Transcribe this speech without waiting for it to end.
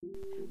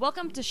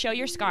Welcome to Show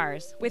Your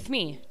Scars with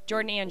me,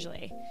 Jordan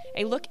Angeli,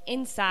 a look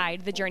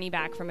inside the journey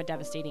back from a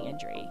devastating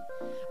injury.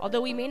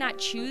 Although we may not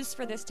choose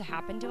for this to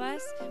happen to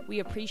us, we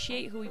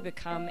appreciate who we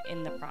become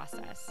in the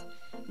process.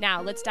 Now,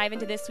 let's dive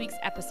into this week's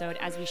episode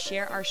as we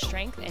share our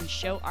strength and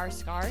show our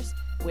scars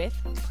with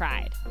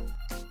pride.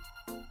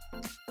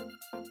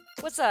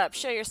 What's up,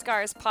 Show Your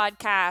Scars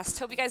podcast?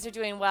 Hope you guys are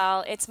doing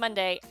well. It's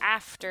Monday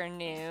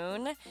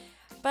afternoon,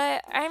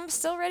 but I'm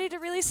still ready to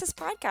release this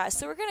podcast,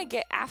 so we're going to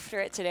get after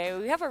it today.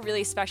 We have a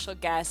really special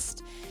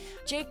guest,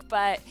 Jake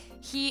Butt.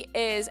 He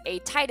is a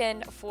tight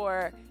end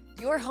for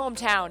your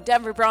hometown,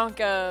 Denver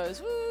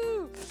Broncos.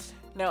 Woo!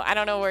 No, I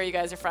don't know where you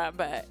guys are from,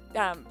 but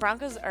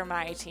Broncos are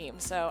my team,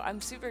 so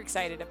I'm super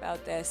excited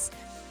about this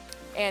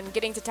and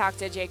getting to talk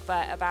to Jake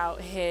Butt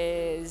about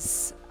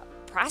his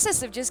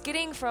process of just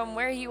getting from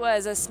where he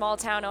was, a small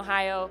town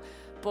Ohio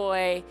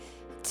boy,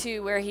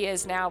 to where he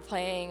is now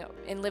playing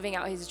and living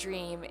out his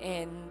dream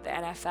in the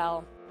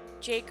NFL.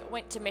 Jake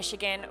went to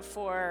Michigan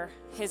for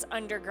his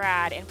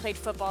undergrad and played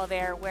football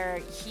there, where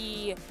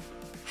he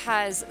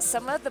has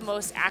some of the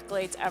most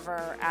accolades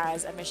ever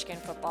as a Michigan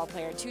football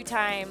player.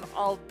 Two-time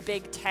All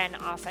Big Ten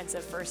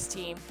offensive first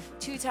team,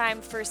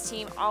 two-time first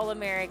team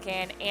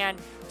All-American, and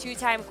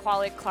two-time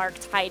Qually Clark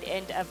tight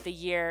end of the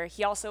year.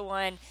 He also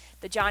won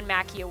the John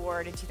Mackey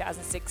Award in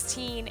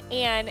 2016,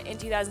 and in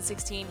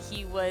 2016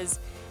 he was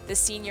the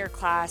senior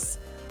class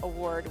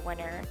award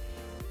winner.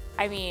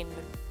 I mean,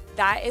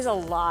 that is a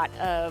lot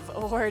of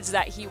awards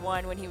that he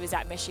won when he was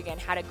at Michigan.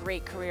 Had a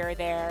great career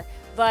there,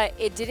 but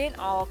it didn't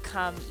all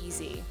come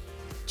easy.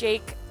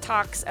 Jake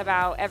talks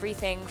about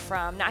everything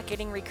from not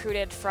getting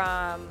recruited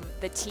from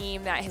the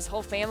team that his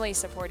whole family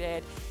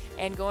supported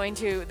and going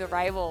to the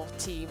rival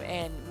team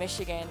in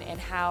Michigan and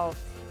how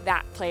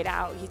that played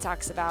out. He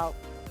talks about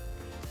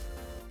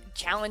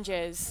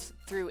challenges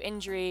through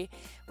injury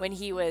when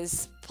he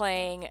was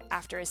playing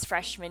after his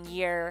freshman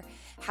year,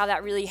 how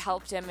that really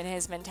helped him and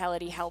his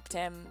mentality helped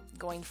him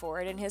going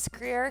forward in his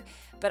career,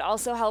 but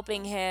also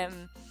helping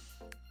him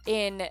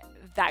in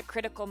that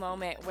critical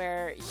moment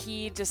where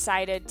he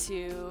decided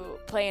to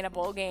play in a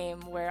bowl game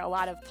where a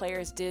lot of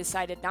players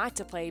decided not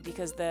to play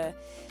because the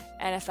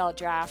NFL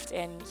draft,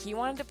 and he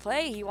wanted to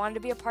play. He wanted to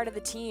be a part of the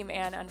team,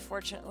 and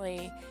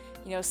unfortunately,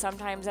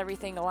 sometimes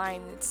everything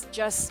aligns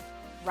just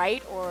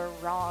right or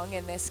wrong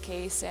in this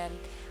case, and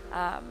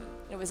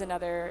it was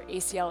another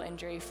ACL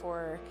injury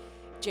for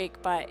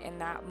Jake Butt in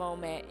that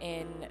moment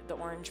in the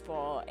Orange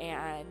Bowl,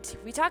 and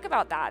we talk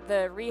about that,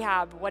 the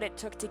rehab, what it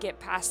took to get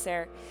past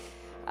there,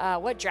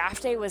 what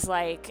draft day was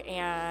like,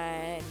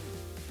 and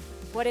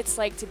what it's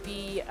like to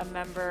be a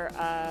member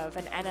of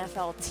an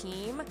NFL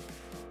team,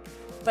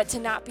 but to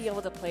not be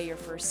able to play your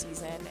first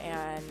season,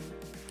 and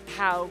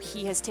how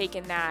he has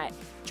taken that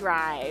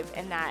drive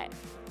and that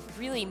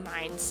really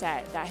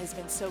mindset that has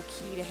been so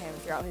key to him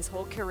throughout his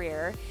whole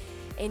career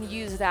and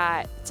use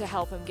that to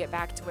help him get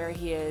back to where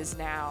he is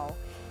now,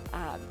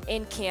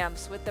 in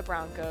camps with the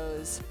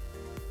Broncos,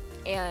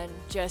 and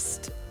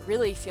just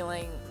really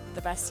feeling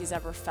the best he's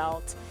ever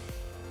felt.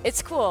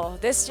 It's cool.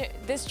 This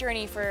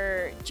journey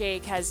for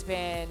Jake has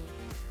been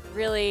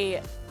really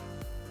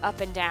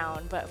up and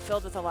down, but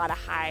filled with a lot of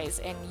highs,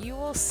 and you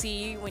will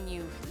see when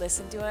you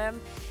listen to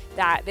him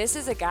that this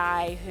is a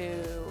guy who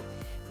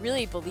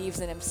really believes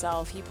in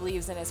himself. He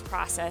believes in his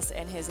process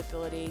and his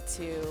ability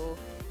to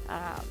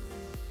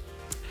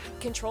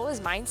control his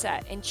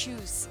mindset and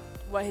choose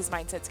what his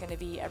mindset's going to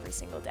be every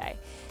single day.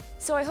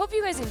 So I hope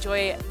you guys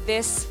enjoy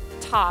this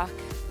talk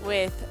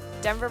with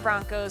Denver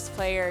Broncos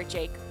player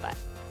Jake Butt.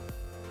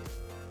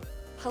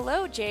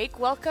 Hello, Jake.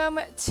 Welcome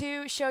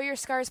to Show Your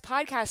Scars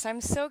podcast.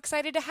 I'm so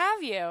excited to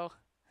have you.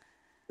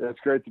 That's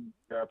great.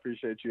 I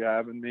appreciate you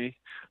having me.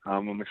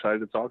 I'm excited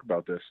to talk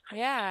about this.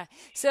 Yeah.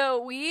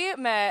 So we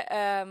met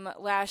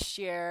last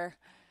year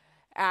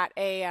at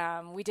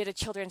we did a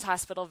children's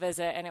hospital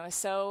visit, and it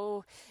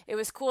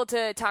was cool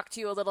to talk to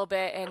you a little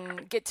bit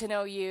and get to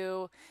know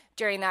you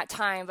during that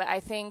time. But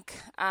I think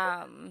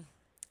I'm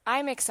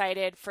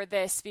excited for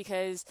this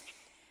because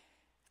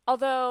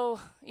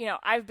although,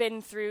 I've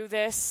been through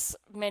this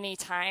many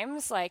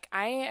times, like,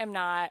 I am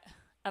not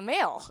a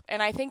male.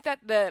 And I think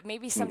that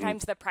maybe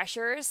sometimes the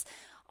pressures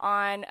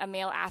on a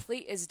male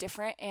athlete is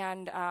different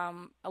and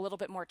a little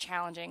bit more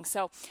challenging.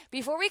 So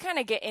before we kind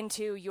of get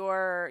into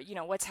your,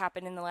 what's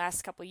happened in the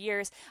last couple of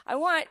years, I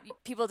want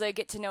people to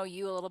get to know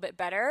you a little bit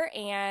better.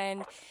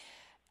 And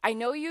I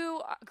know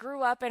you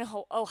grew up in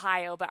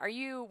Ohio, but were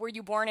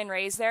you born and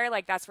raised there?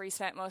 Like, that's where you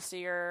spent most of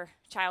your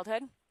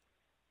childhood?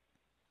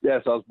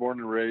 Yes, I was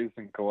born and raised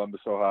in Columbus,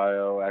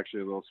 Ohio,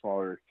 actually a little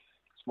smaller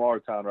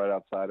town right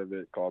outside of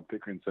it called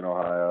Pickerington,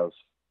 Ohio.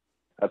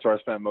 That's where I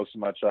spent most of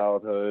my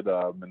childhood,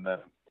 and then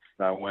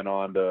I went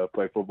on to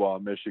play football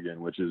in Michigan,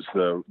 which is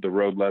the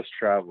road less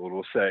traveled,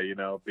 we'll say,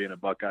 being a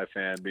Buckeye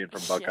fan, being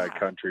from Buckeye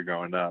country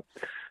growing up.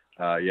 It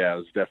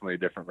was definitely a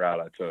different route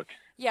I took.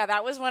 Yeah,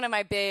 that was one of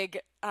my big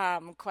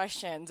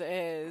questions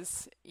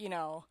is,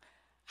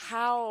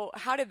 how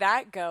did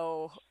that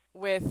go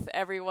with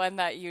everyone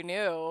that you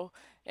knew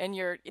in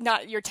your,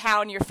 not your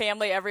town, your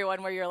family,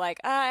 everyone, where you're like,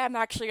 I'm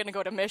actually going to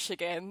go to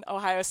Michigan,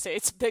 Ohio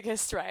State's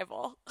biggest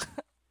rival?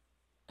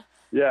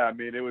 Yeah, I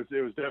mean, it was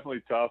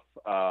definitely tough.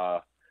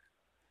 On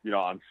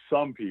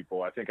some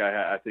people, I think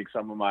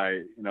some of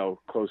my,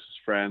 closest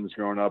friends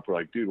growing up were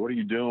like, dude, what are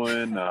you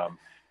doing?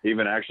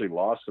 Even actually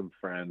lost some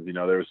friends.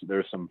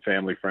 There's some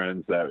family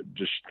friends that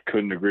just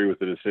couldn't agree with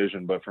the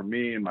decision. But for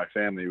me and my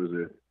family, it was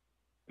an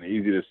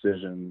easy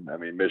decision. I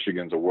mean,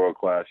 Michigan's a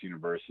world-class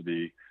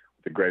university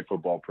with a great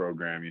football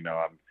program.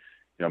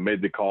 I'm,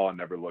 made the call and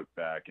never looked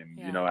back. And,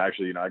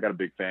 actually, I got a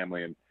big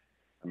family, and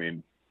I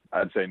mean,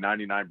 I'd say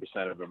 99%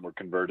 of them were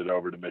converted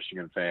over to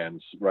Michigan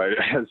fans right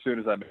as soon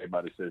as I made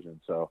my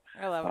decision. So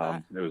I love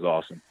that. It was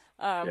awesome.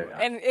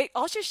 And it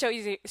also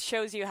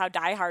shows you how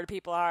diehard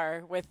people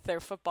are with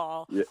their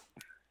football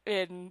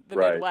in the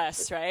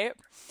Midwest, right?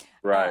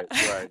 Right.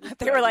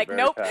 They were like,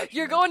 nope, passionate.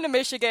 You're going to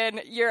Michigan,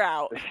 you're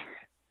out.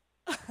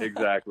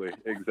 Exactly.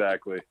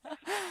 Kicked me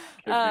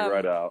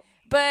right out.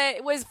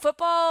 But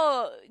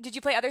did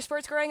you play other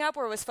sports growing up,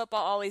 or was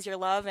football always your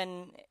love?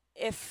 And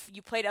if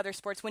you played other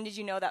sports, when did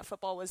you know that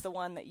football was the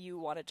one that you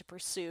wanted to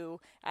pursue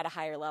at a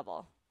higher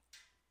level?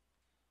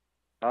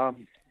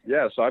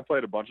 So I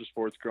played a bunch of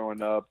sports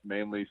growing up,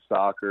 mainly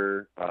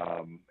soccer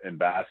and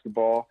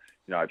basketball.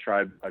 I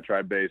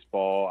tried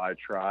baseball. I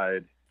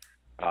tried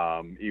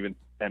even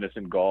tennis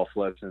and golf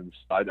lessons.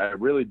 I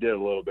really did a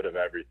little bit of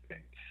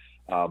everything.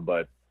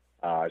 But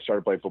I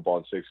started playing football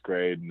in 6th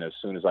grade, and as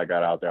soon as I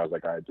got out there, I was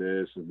like, all right,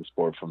 this is the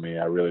sport for me.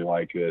 I really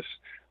like this.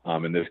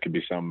 And this could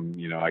be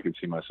something, I could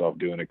see myself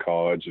doing at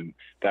college. And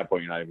at that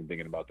point, you're not even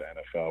thinking about the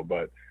NFL,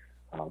 but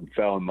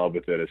fell in love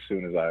with it as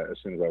soon as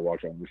I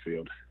walked on the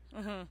field.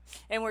 Mm-hmm.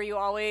 And were you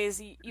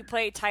always, you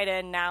play tight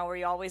end now, were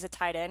you always a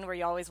tight end? Were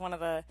you always one of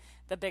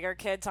the bigger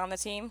kids on the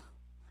team?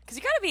 Because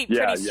you got to be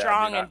pretty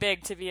strong and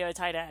big to be a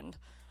tight end.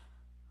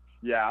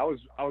 Yeah, I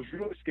was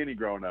really skinny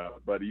growing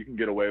up, but you can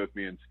get away with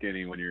being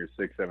skinny when you're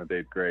 6th, 7th,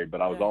 8th grade.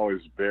 But I was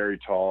always very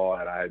tall,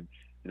 and I had,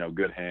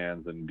 good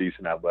hands and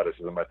decent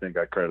athleticism. I think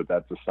I credit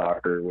that to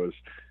soccer. Was,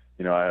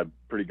 I had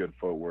pretty good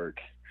footwork.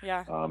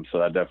 Yeah. So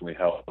that definitely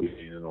helped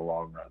me in the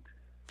long run.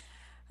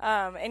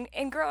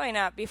 And growing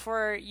up,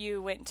 before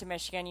you went to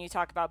Michigan, you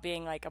talk about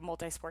being like a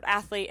multi-sport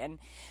athlete, and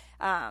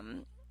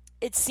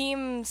it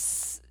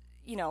seems,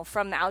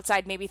 from the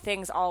outside, maybe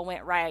things all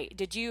went right.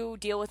 Did you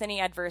deal with any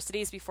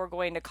adversities before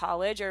going to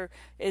college, or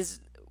is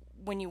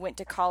when you went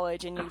to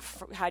college and you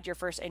had your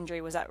first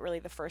injury, was that really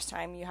the first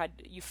time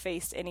you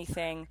faced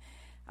anything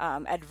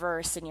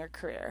adverse in your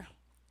career?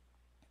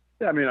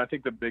 Yeah, I mean, I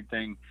think the big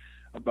thing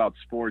about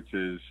sports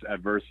is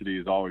adversity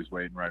is always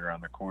waiting right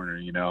around the corner,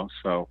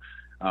 So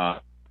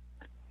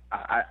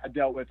I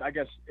dealt with, I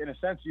guess, in a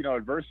sense,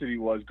 adversity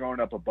was growing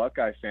up a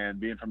Buckeye fan,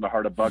 being from the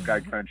heart of Buckeye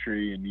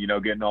country and,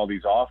 getting all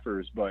these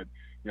offers, but,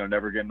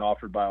 never getting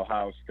offered by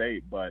Ohio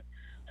State. But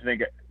I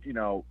think,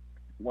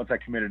 once I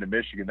committed to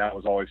Michigan, that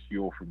was always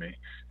fuel for me.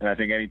 And I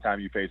think anytime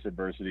you face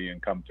adversity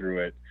and come through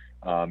it,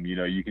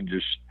 you can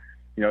just,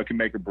 it can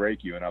make or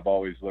break you. And I've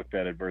always looked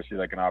at adversity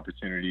like an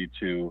opportunity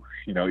to,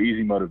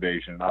 easy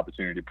motivation, an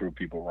opportunity to prove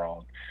people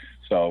wrong.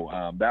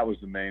 So that was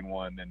the main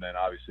one. And then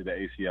obviously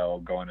the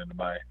ACL going into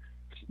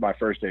my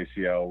first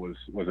ACL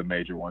was a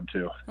major one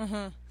too.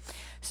 Mm-hmm.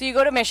 So you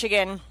go to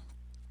Michigan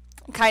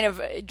kind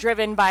of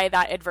driven by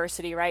that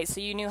adversity, right? So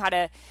you knew how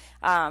to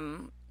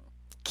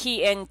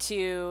key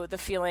into the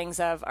feelings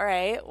of, all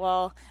right,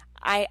 well,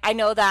 I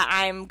know that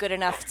I'm good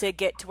enough to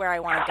get to where I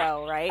want to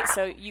go, right?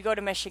 So you go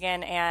to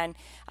Michigan, and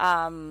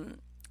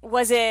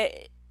was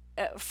it,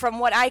 from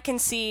what I can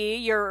see,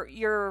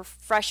 your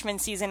freshman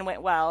season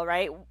went well,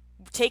 right?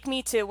 Take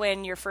me to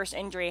when your first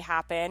injury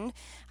happened,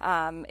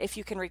 if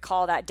you can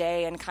recall that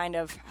day and kind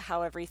of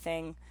how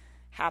everything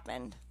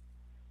happened.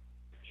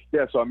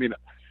 Yeah, so I mean,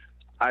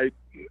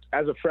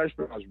 as a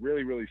freshman, I was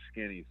really, really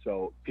skinny.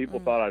 So people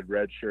thought I'd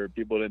redshirt.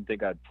 People didn't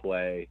think I'd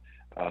play.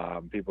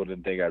 People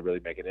didn't think I'd really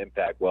make an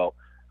impact. Well,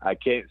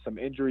 some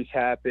injuries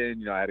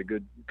happened. I had a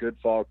good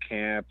fall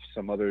camp.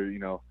 Some other,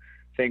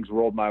 things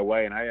rolled my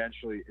way, and I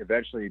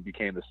eventually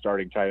became the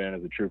starting tight end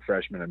as a true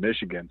freshman in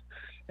Michigan,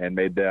 and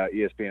made the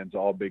ESPN's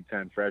All Big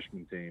Ten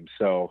freshman team.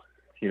 So,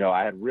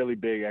 I had really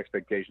big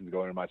expectations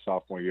going into my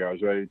sophomore year. I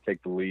was ready to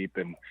take the leap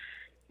and,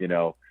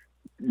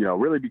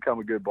 really become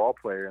a good ball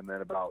player. And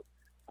then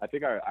I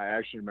think I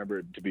actually remember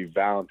it to be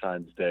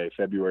Valentine's Day,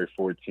 February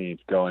 14th,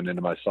 going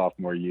into my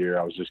sophomore year.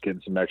 I was just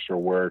getting some extra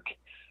work.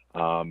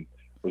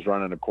 Was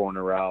running a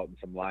corner route, and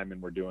some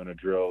linemen were doing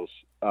drills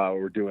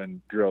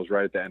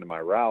right at the end of my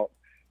route.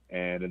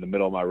 And in the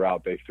middle of my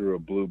route, they threw a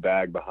blue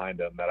bag behind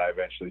them that I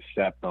eventually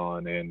stepped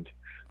on and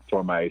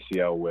tore my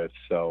ACL with.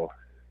 So,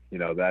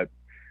 that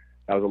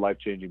was a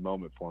life-changing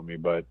moment for me.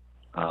 But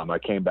I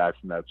came back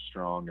from that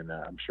strong, and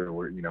I'm sure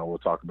we'll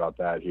talk about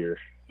that here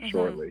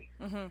shortly.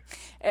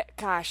 Mm-hmm.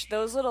 Gosh,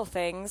 those little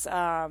things,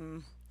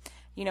 when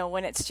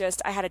it's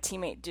just, I had a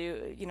teammate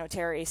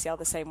tear her ACL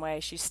the same way.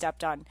 She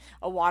stepped on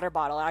a water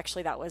bottle,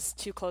 actually, that was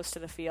too close to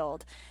the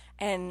field.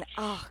 And,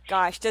 oh,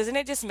 gosh, doesn't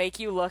it just make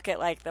you look at,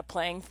 like, the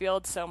playing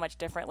field so much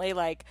differently?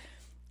 Like,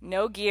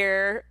 no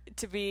gear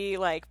to be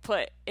like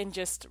put in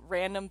just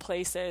random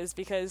places,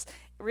 because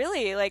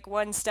really like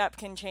one step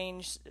can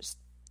change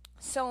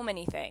so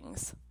many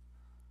things.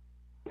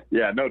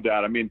 Yeah, no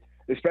doubt. I mean,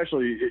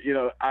 especially,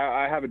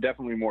 I have a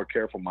definitely more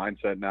careful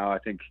mindset now. I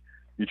think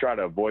you try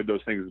to avoid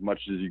those things as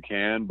much as you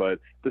can, but at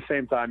the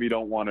same time, you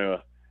don't want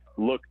to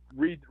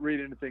read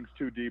into things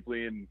too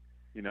deeply and,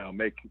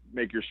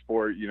 make your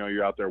sport,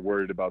 you're out there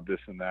worried about this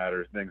and that,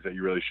 or things that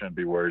you really shouldn't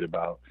be worried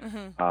about.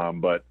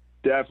 But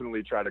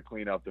definitely try to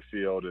clean up the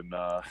field and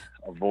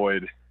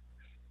avoid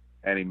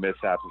any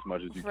mishaps as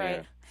much as you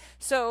can.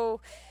 So,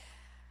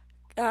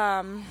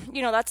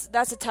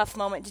 that's a tough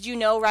moment. Did you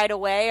know right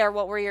away, or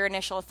what were your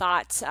initial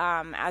thoughts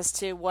as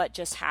to what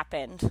just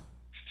happened?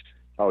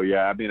 Oh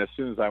yeah, I mean, as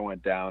soon as I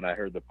went down, I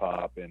heard the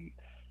pop, and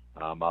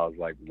I was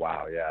like,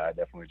 wow, yeah, I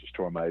definitely just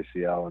tore my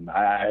ACL, and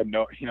I had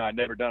I'd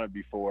never done it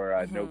before.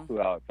 I had no clue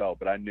how it felt,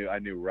 but I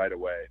knew right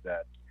away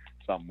that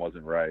something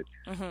wasn't right.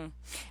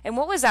 And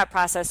what was that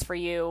process for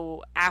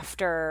you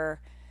after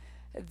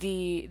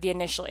the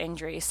initial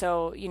injury?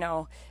 So,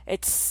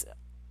 it's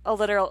a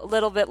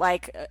little bit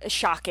like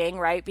shocking,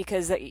 right?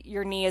 Because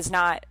your knee is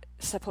not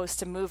supposed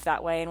to move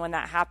that way, and when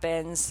that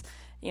happens,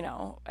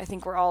 I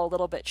think we're all a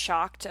little bit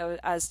shocked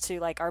as to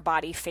like our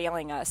body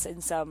failing us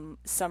in some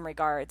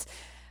regards.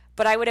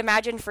 But I would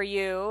imagine for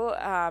you,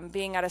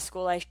 being at a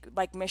school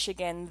like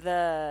Michigan,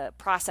 the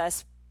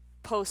process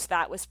post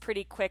that was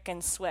pretty quick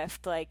and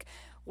swift. Like,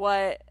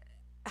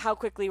 how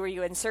quickly were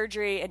you in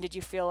surgery, and did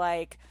you feel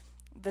like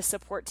the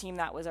support team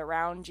that was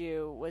around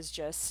you was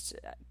just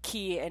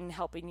key in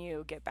helping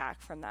you get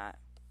back from that?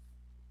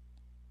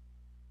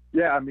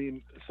 Yeah, I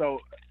mean, so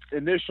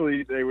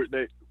initially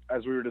they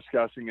as we were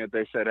discussing it,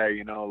 they said,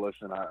 hey,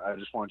 listen, I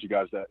just want you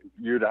guys to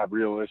have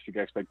realistic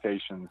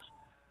expectations.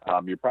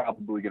 You're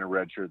probably going to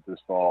redshirt this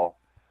fall,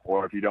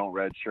 or if you don't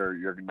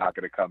redshirt, you're not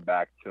going to come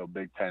back till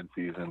Big Ten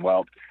season.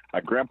 Well,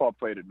 my grandpa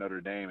played at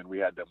Notre Dame, and we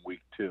had them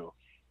week 2,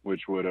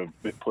 which would have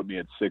put me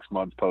at 6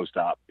 months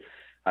post-op.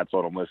 I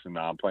told him, listen,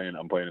 I'm playing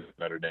a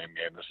Notre Dame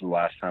game. This is the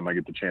last time I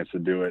get the chance to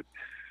do it.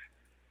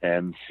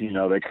 And,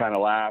 they kind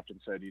of laughed and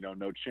said,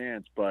 no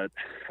chance. But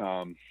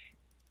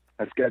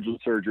I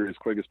scheduled surgery as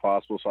quick as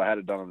possible, so I had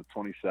it done on the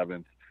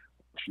 27th,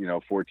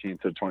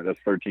 14th to 20. That's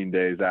 13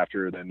 days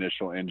after the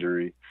initial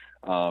injury.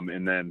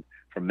 And then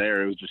from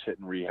there, it was just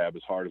hitting rehab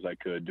as hard as I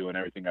could, doing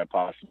everything I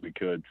possibly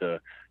could to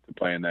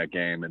play in that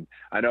game. And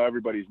I know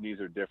everybody's knees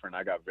are different.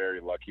 I got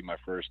very lucky my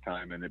first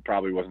time, and it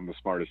probably wasn't the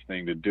smartest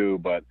thing to do,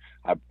 but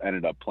I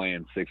ended up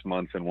playing 6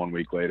 months and 1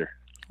 week later.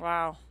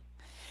 Wow.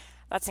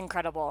 That's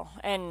incredible.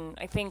 And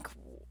I think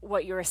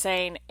what you were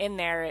saying in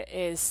there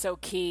is so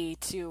key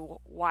to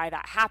why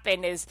that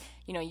happened is,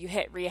 you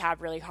hit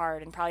rehab really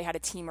hard and probably had a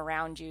team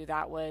around you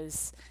that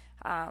was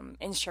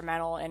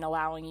instrumental in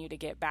allowing you to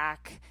get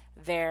back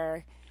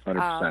there.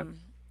 100%.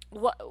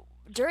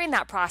 During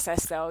that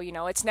process, though,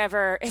 it's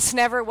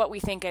never what we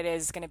think it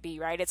is going to be,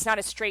 right? It's not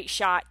a straight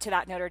shot to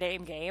that Notre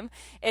Dame game.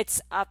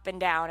 It's up and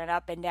down and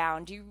up and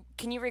down.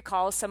 Can you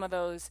recall some of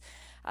those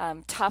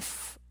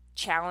tough,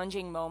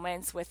 challenging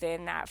moments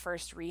within that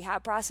first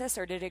rehab process,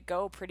 or did it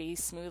go pretty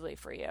smoothly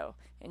for you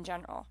in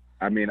general?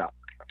 I mean,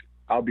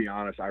 I'll be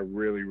honest. I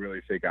really,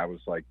 really think I was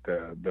like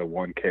the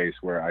one case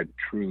where I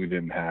truly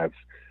didn't have.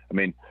 I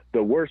mean,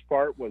 the worst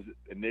part was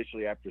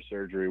initially after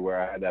surgery where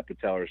I had that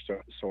patellar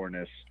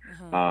soreness.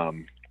 But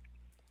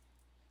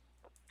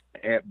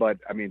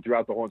I mean,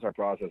 throughout the whole entire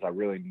process, I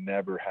really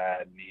never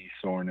had knee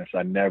soreness.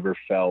 I never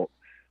felt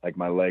like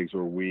my legs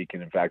were weak,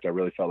 and in fact, I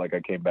really felt like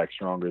I came back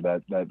stronger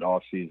that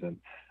off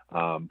season.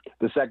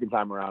 The second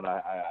time around,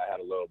 I had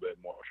a little bit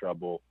more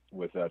trouble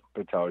with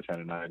patellar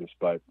tendonitis,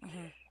 but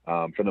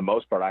for the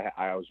most part,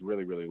 I was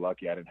really, really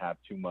lucky. I didn't have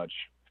too much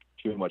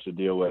to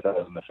deal with,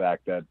 other than the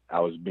fact that I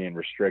was being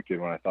restricted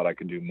when I thought I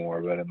could do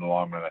more. But in the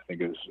long run, I think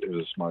it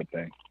was a smart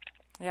thing.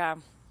 Yeah,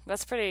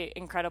 that's pretty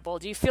incredible.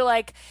 Do you feel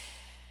like,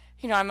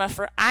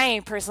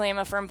 I personally am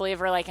a firm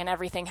believer, like, and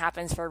everything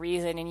happens for a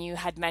reason. And you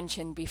had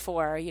mentioned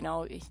before,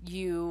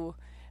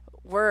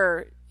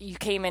 you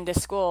came into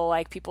school,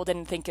 like, people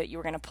didn't think that you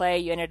were going to play.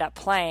 You ended up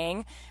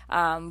playing,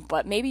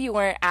 but maybe you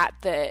weren't at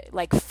the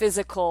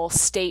physical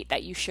state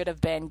that you should have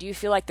been. Do you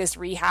feel like this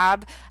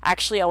rehab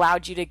actually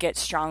allowed you to get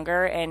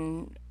stronger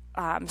and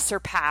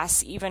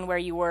surpass even where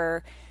you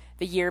were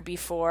the year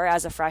before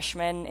as a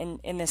freshman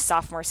in this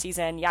sophomore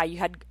season? Yeah, you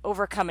had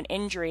overcome an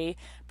injury,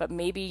 but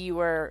maybe you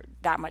were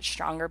that much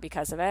stronger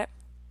because of it.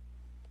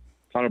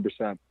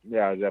 100%.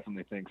 Yeah, I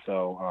definitely think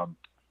so.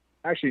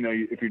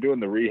 Actually, if you're doing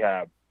the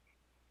rehab,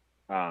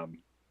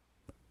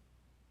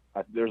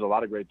 there's a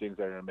lot of great things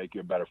that are going to make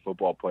you a better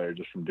football player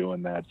just from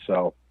doing that.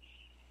 So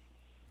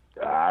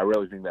I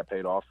really think that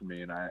paid off for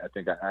me. And I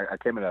think I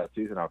came into that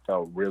season, I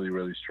felt really,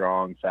 really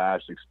strong,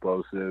 fast,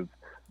 explosive,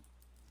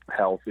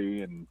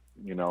 healthy. And,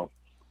 I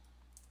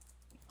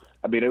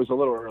mean, it was a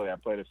little early. I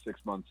played it 6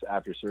 months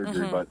after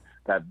surgery, but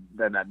that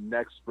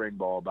next spring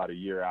ball, about a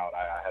year out,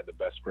 I had the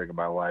best spring of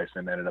my life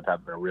and ended up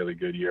having a really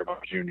good year my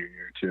junior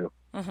year too.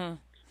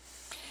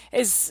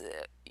 is,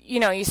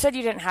 you said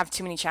you didn't have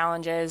too many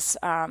challenges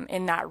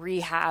in that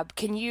rehab.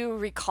 Can you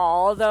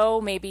recall,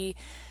 though, maybe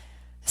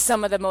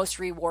some of the most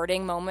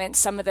rewarding moments,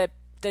 some of the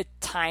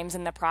times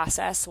in the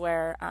process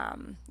where,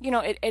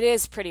 it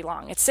is pretty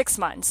long. It's 6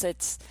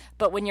 months.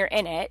 But when you're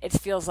in it, it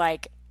feels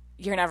like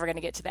you're never going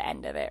to get to the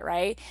end of it,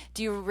 right?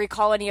 Do you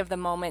recall any of the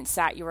moments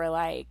that you were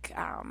like,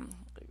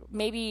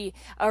 maybe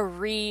a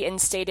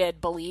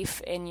reinstated belief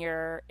in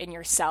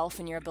yourself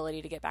and your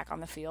ability to get back on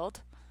the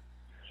field?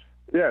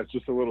 Yeah, it's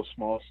just a little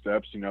small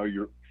steps.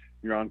 You're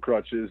on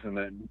crutches, and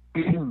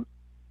then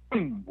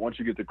once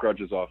you get the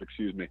crutches off,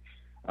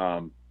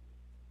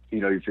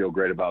 you feel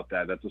great about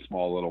that. That's a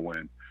small little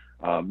win.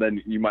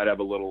 Then you might have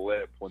a little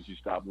limp. Once you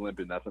stop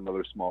limping, that's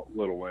another small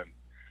little win.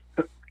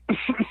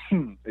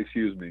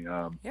 Excuse me.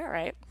 You're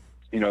right.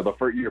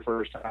 Your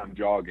first time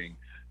jogging,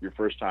 your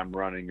first time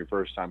running, your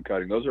first time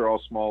cutting, those are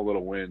all small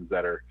little wins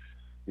that are,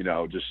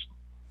 just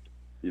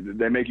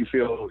they make you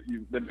feel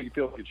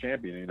like a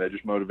champion, and they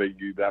just motivate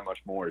you that much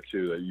more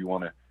too, that you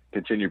want to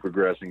continue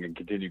progressing and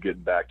continue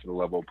getting back to the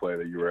level of play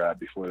that you were at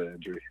before the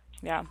injury.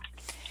 Yeah.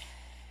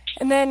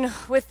 And then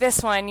with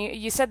this one,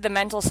 you said the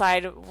mental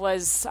side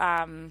was,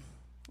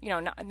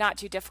 not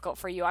too difficult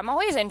for you. I'm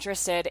always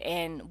interested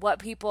in what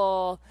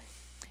people,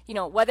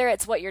 whether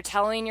it's what you're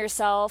telling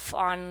yourself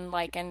on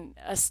like an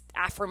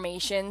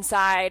affirmation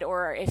side,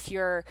 or if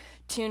you're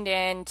tuned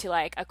in to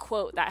like a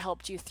quote that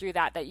helped you through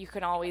that you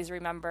can always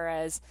remember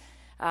as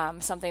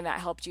something that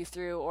helped you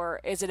through,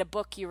 or is it a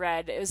book you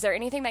read? Is there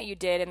anything that you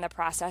did in the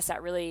process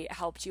that really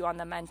helped you on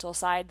the mental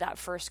side that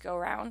first go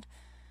round?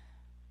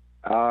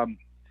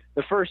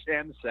 The first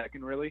and the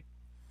second, really.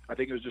 I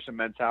think it was just a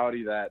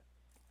mentality that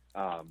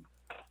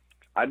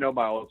I know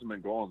my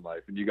ultimate goal in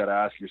life, and you got to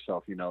ask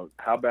yourself,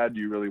 how bad do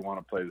you really want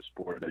to play the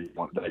sport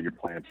that you're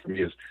playing? For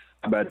me, is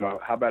how bad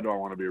do I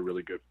want to be a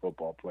really good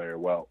football player?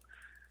 Well,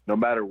 no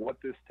matter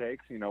what this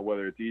takes,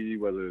 whether it's easy,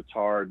 whether it's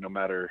hard, no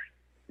matter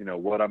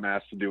what I'm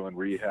asked to do in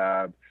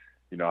rehab,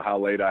 how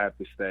late I have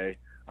to stay,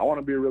 I want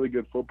to be a really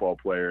good football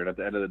player. And at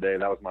the end of the day,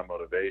 that was my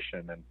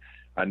motivation, and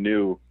I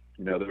knew.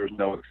 There was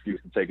no excuse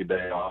to take a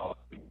day off.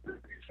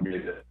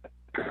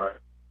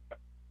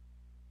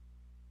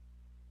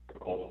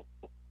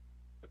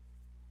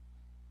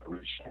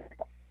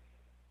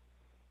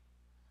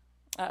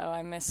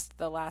 I missed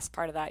the last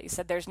part of that. You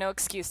said there's no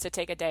excuse to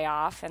take a day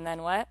off, and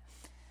then what?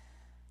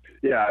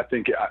 Yeah, I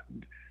think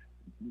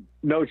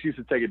no excuse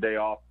to take a day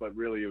off, but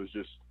really it was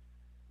just,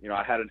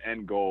 I had an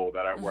end goal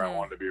where I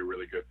wanted to be a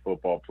really good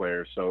football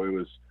player. So it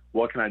was,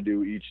 what can I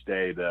do each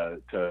day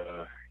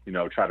to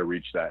try to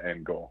reach that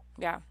end goal.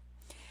 Yeah.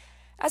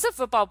 As a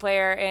football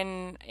player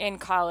in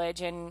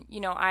college, and,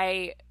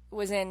 I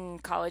was in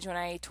college when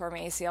I tore my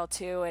ACL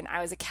too, and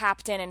I was a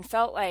captain and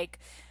felt like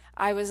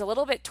I was a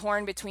little bit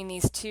torn between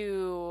these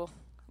two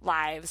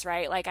lives,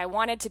 right? Like I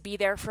wanted to be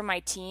there for my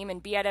team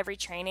and be at every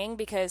training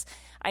because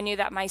I knew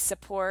that my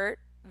support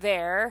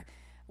there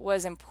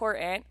was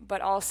important,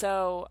 but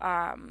also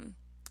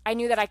I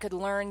knew that I could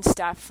learn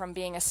stuff from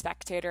being a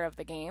spectator of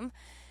the game.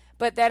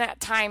 But then at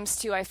times,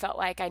 too, I felt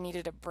like I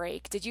needed a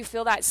break. Did you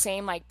feel that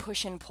same, like,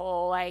 push and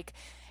pull? Like,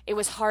 it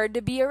was hard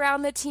to be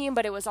around the team,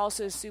 but it was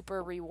also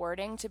super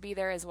rewarding to be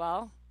there as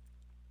well?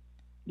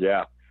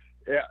 Yeah.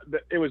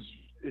 It was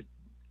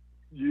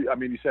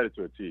you said it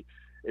to a T.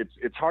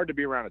 It's hard to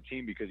be around a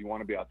team because you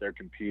want to be out there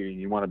competing.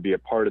 You want to be a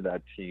part of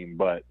that team,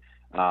 but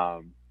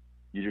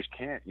you just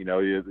can't.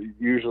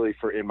 Usually,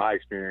 in my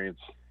experience,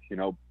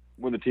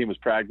 when the team was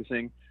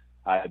practicing,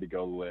 I had to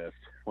go lift.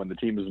 When the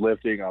team was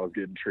lifting, I was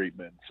getting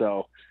treatment.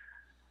 So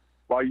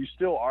while you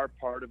still are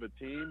part of a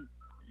team,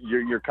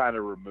 you're kind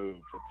of removed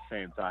at the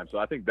same time. So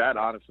I think that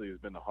honestly has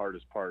been the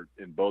hardest part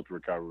in both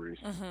recoveries.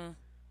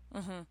 Mm-hmm.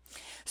 Mm-hmm.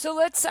 So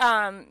let's,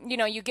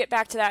 you get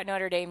back to that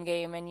Notre Dame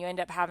game and you end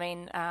up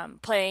having,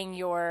 playing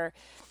your,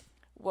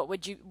 what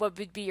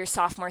would be your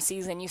sophomore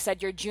season? You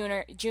said your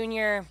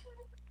junior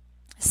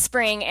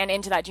spring and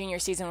into that junior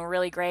season were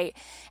really great.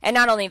 And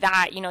not only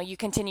that, you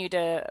continue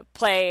to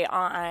play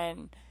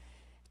on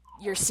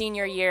your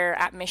senior year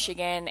at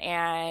Michigan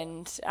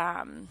and,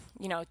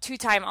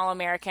 two-time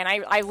All-American.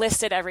 I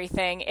listed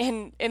everything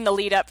in the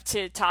lead up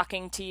to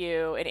talking to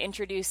you and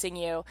introducing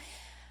you.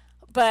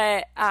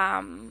 But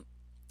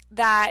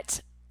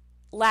that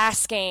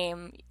last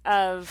game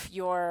of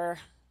your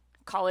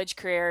college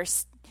career,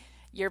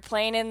 you're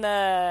playing in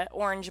the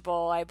Orange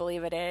Bowl, I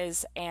believe it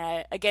is,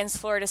 against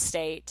Florida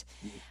State.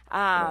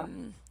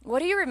 What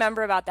do you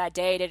remember about that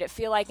day? Did it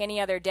feel like any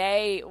other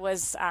day?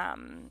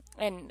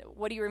 And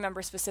what do you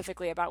remember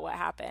specifically about what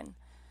happened?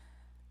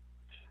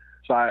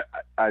 So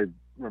I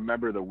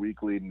remember the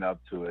week leading up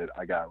to it,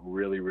 I got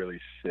really,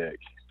 really sick.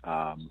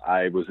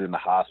 I was in the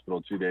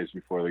hospital 2 days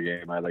before the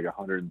game. I had like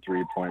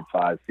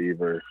 103.5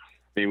 fever.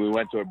 We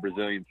went to a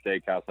Brazilian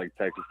steakhouse, like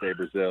Texas Day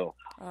Brazil.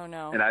 Oh,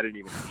 no. And I didn't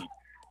even eat.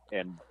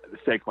 And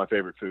steak's my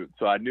favorite food.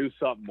 So I knew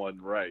something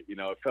wasn't right.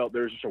 It felt,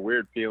 there was just a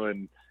weird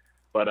feeling,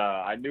 but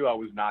I knew I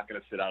was not going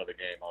to sit out of the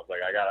game. I was like,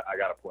 I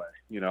gotta play.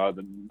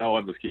 No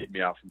one was keeping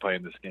me out from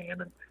playing this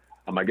game. And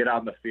I get out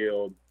in the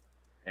field,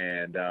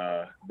 And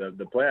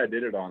the play I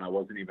did it on, I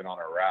wasn't even on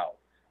a route.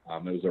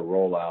 It was a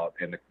rollout,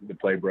 and the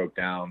play broke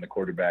down. The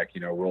quarterback,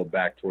 rolled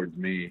back towards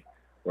me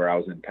where I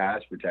was in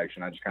pass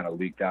protection. I just kind of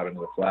leaked out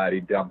into the flat. He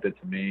dumped it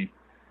to me,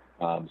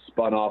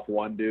 spun off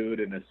one dude,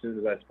 and as soon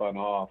as I spun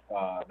off,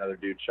 another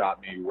dude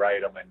shot me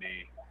right on my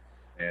knee.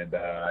 And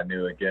I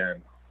knew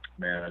again,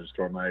 man, I just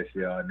tore my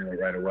ACL. I knew it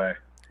right away.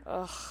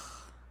 Ugh.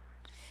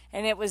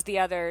 And it was the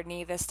other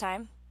knee this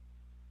time?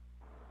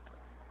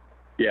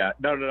 Yeah.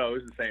 No. It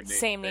was the same knee.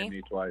 Same knee? Same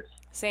knee twice.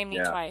 Same knee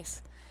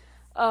twice.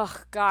 Oh,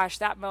 gosh,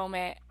 that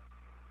moment.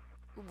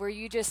 Were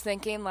you just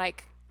thinking,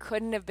 like,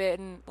 couldn't have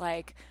been,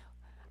 like,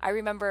 I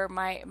remember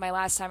my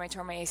last time I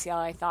tore my ACL,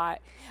 I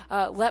thought,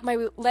 let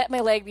my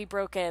leg be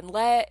broken.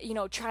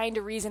 Trying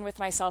to reason with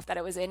myself that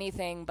it was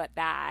anything but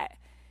that,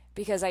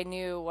 because I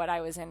knew what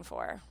I was in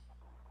for.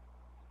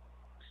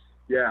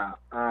 Yeah.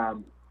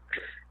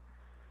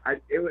 I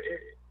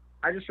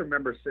just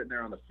remember sitting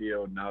there on the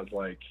field, and I was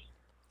like,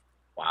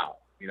 wow.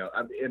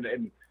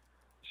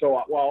 So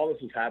while all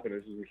this was happening,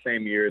 this is the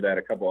same year that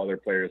a couple other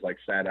players like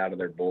sat out of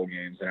their bowl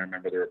games, and I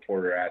remember the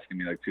reporter asking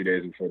me like 2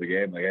 days before the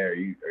game, like, "Hey, are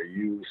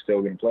you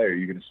still going to play? Or are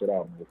you going to sit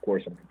out?" And of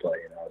course I'm going to play.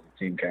 I was a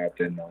team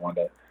captain. I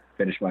wanted to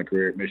finish my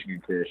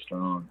Michigan career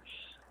strong.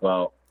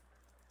 Well,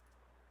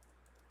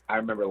 I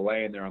remember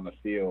laying there on the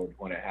field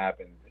when it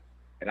happened,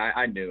 and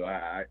I knew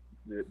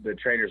the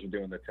trainers were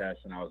doing the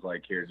test, and I was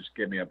like, "Here, just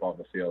get me up off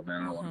the field,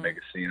 man. I don't want to make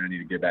a scene. I need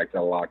to get back to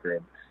the locker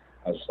room."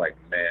 I was just like,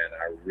 man,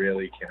 I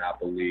really cannot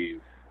believe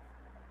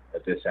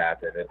that this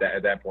happened. At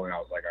that point, I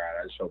was like, all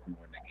right, I just hope we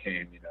win the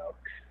game,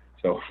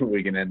 so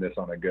we can end this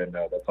on a good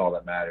note. That's all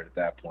that mattered at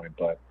that point.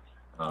 But,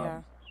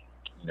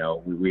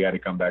 we had to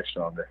come back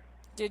stronger.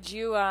 Did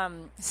you,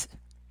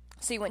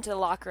 so you went to the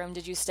locker room.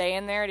 Did you stay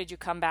in there? Or did you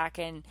come back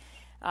and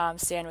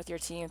stand with your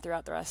team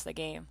throughout the rest of the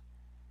game?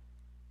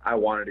 I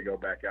wanted to go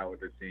back out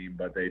with the team,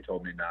 but they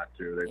told me not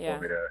to. They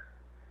told me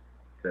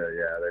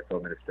they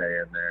told me to stay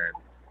in there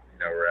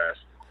and,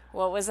 rest.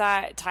 What was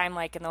that time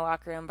like in the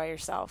locker room by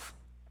yourself?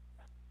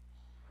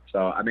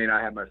 So, I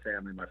had my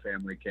family. My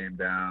family came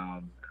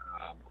down.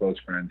 Close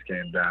friends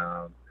came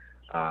down.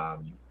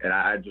 And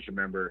I just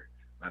remember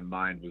my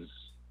mind was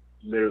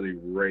literally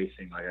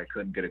racing. Like, I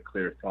couldn't get a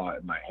clear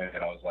thought in my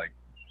head. I was like,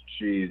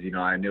 geez,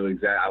 I knew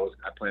exactly.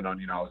 I planned on,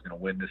 I was going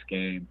to win this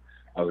game.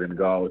 I was going to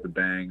go out with a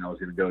bang. I was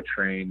going to go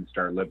train and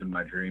start living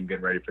my dream,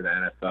 getting ready for the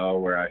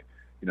NFL, where I,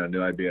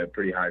 knew I'd be a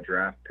pretty high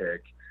draft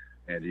pick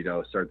and,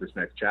 start this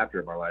next chapter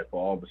of my life.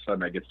 Well, all of a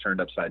sudden I get turned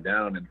upside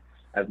down. And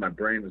as my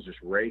brain was just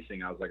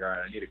racing, I was like, all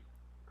right, I need to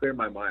clear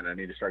my mind. I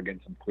need to start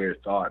getting some clear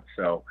thoughts.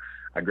 So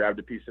I grabbed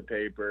a piece of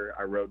paper.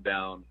 I wrote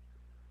down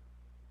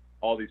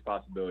all these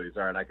possibilities.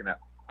 All right, I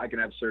can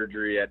have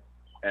surgery at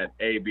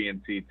A, B,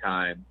 and C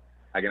time.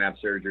 I can have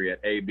surgery at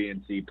A, B,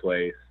 and C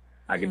place.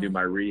 I can do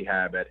my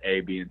rehab at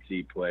A, B, and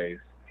C place.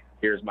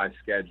 Here's my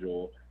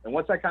schedule. And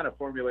once I kind of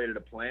formulated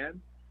a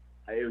plan,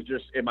 it was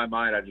just in my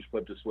mind, I just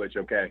flipped a switch.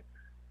 Okay,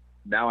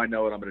 now I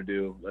know what I'm going to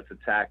do. Let's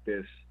attack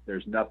this.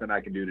 There's nothing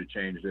I can do to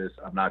change this.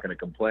 I'm not going to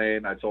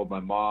complain. I told my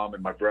mom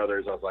and my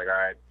brothers, I was like, all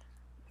right,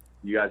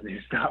 you guys need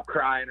to stop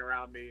crying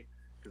around me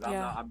because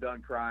I'm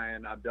done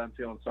crying. I'm done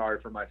feeling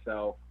sorry for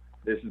myself.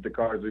 This is the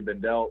cards we've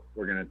been dealt.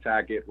 We're going to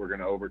attack it. We're going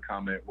to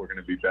overcome it. We're going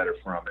to be better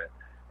from it.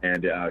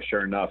 And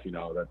sure enough,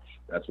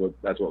 that's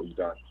what we've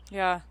done.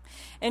 Yeah.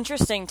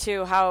 Interesting,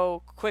 too,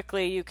 how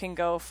quickly you can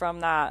go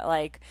from that,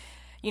 like,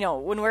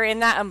 when we're in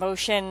that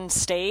emotion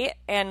state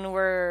and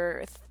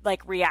we're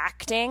like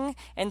reacting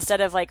instead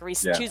of like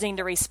choosing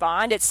to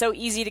respond, it's so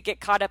easy to get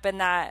caught up in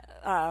that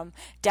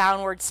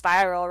downward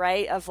spiral,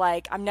 right? Of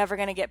like, I'm never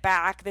going to get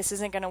back. This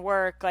isn't going to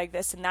work, like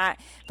this and that.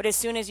 But as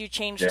soon as you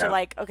change to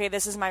like, okay,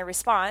 this is my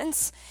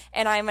response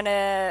and I'm going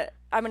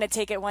to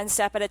take it one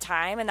step at a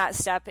time. And that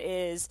step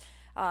is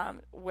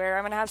where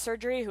I'm going to have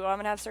surgery, who I'm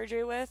going to have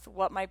surgery with,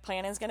 what my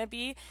plan is going to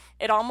be.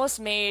 It almost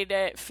made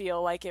it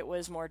feel like it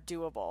was more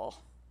doable.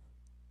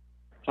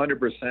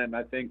 100%.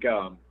 I think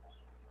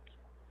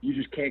you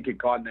just can't get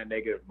caught in that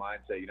negative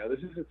mindset. This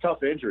is a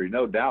tough injury,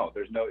 no doubt.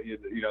 There's no,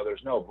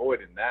 there's no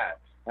avoiding that.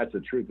 That's the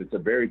truth. It's a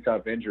very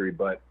tough injury,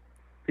 but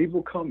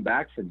people come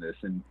back from this,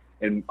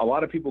 and a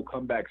lot of people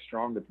come back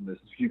stronger from this.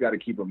 You got to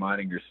keep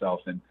reminding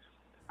yourself. And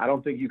I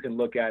don't think you can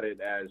look at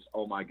it as,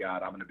 oh my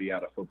God, I'm going to be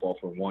out of football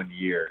for 1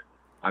 year.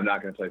 I'm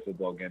not going to play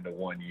football again to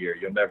 1 year.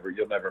 You'll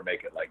never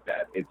make it like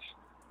that. It's,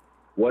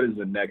 what is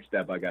the next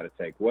step I got to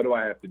take? What do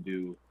I have to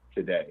do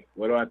today?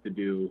 What do I have to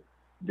do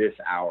this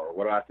hour?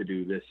 What do I have to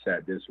do this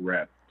set, this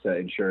rep to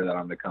ensure that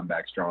I'm going to come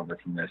back stronger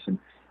from this? And,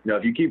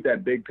 if you keep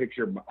that big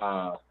picture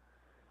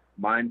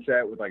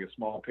mindset with like a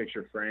small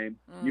picture frame,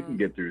 you can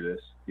get through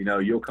this.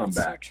 You'll come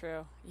back. So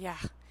true. Yeah.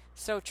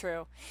 So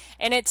true.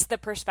 And it's the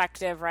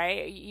perspective,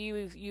 right?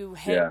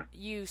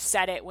 You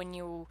said it when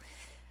you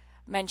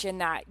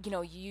mentioned that,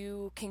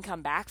 you can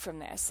come back from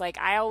this. Like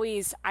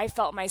I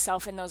felt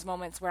myself in those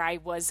moments where I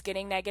was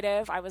getting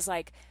negative. I was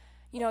like,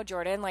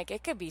 Jordan, like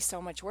it could be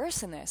so much worse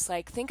than this.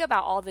 Like think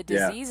about all the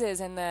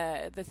diseases and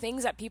the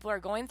things that people are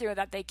going through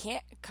that they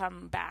can't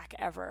come back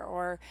ever.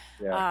 Or,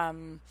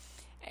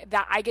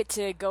 that I get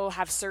to go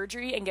have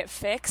surgery and get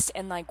fixed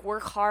and like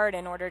work hard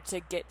in order to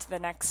get to the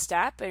next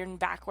step and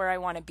back where I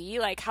want to be.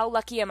 Like, how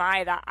lucky am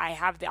I that I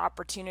have the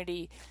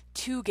opportunity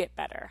to get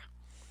better?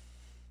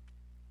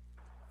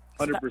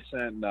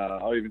 100%.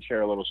 I'll even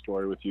share a little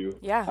story with you.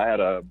 Yeah. I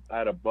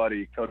had a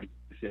buddy, Coach,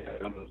 since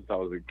I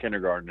was a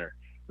kindergartner.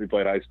 We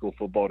played high school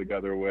football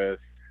together with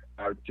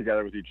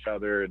each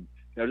other, and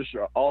just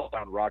all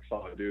around rock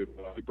solid dude.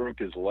 He broke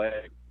his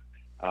leg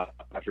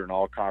after an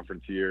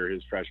all-conference year,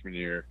 his freshman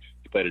year.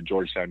 He played at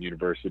Georgetown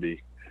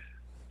University.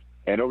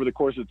 And over the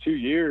course of 2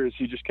 years,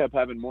 he just kept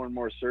having more and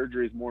more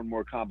surgeries, more and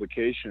more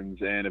complications,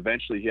 and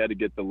eventually he had to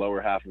get the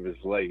lower half of his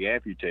leg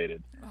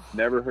amputated.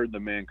 Never heard the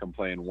man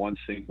complain one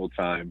single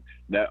time.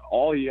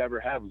 All he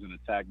ever had was an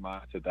attack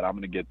mindset that I'm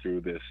going to get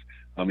through this.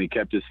 He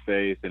kept his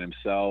faith in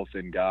himself,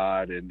 in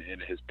God, and in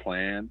his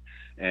plan,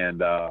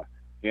 and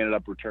he ended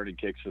up returning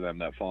kicks for them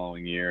that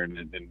following year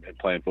and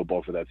playing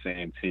football for that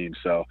same team.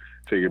 So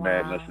figured,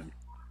 man, listen,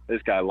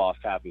 this guy lost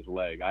half his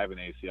leg. I have an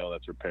ACL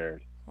that's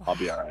repaired. I'll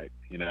be all right.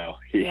 He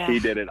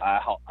did it.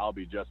 I'll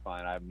be just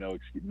fine. I have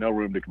no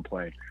room to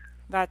complain.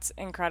 That's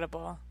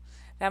incredible.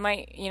 That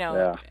might,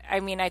 I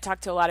mean, I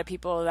talk to a lot of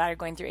people that are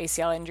going through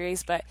ACL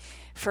injuries, but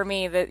for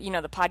me, the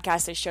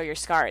podcast is Show Your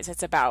Scars.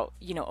 It's about,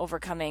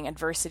 overcoming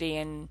adversity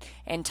and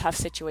tough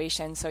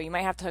situations. So you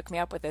might have to hook me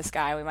up with this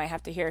guy. We might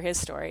have to hear his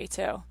story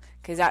too,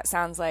 because that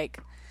sounds like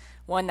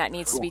one that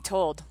needs to be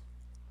told.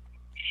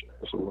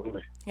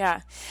 Absolutely.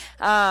 Yeah.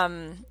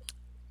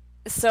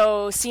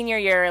 So senior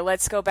year,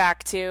 let's go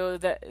back to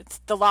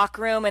the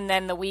locker room and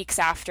then the weeks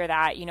after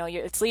that.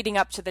 It's leading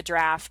up to the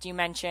draft. You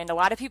mentioned a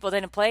lot of people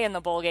didn't play in the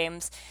bowl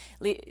games,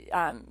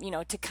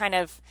 to kind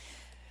of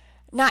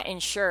not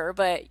ensure,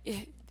 but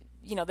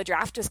the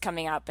draft is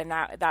coming up, and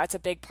that's a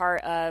big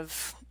part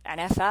of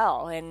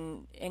NFL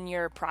and in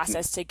your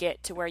process to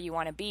get to where you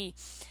want to be.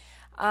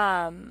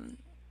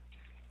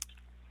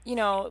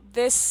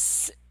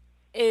 This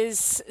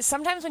is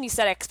sometimes when you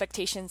set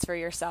expectations for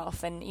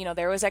yourself, and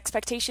there was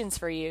expectations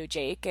for you,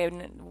 Jake,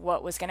 and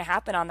what was going to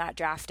happen on that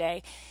draft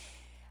day,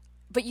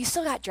 but you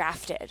still got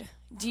drafted.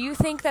 Do you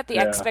think that the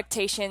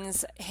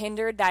expectations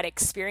hindered that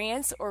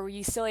experience, or were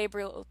you still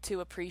able to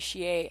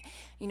appreciate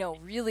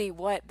really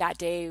what that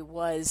day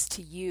was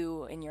to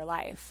you in your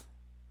life?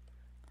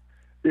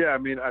 Yeah, I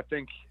mean, I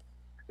think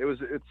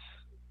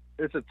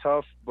it's a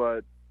tough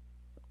but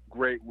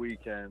great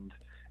weekend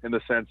in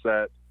the sense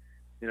that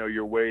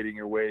you're waiting,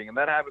 and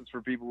that happens for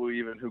people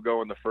who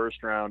go in the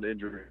first round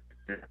injury.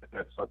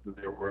 That's something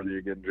they're worthy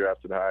of getting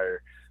drafted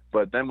higher.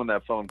 But then when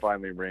that phone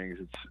finally rings,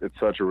 it's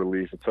such a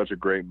relief. It's such a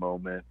great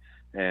moment.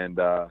 And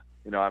I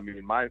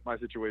mean, my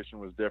situation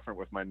was different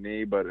with my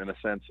knee, but in a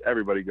sense,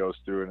 everybody goes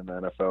through it in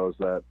the NFL. Is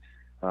that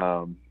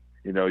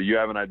you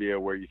have an idea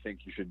where you think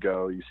you should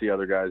go. You see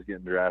other guys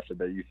getting drafted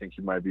that you think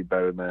you might be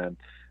better than.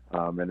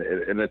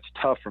 And it's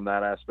tough from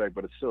that aspect,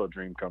 but it's still a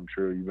dream come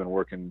true. You've been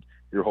working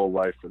your whole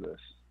life for this.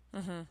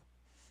 Mm-hmm.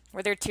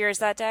 Were there tears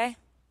that day?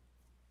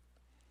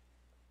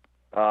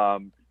 Yeah,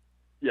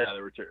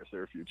 there were tears. There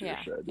were a few tears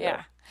shed.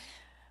 Yeah.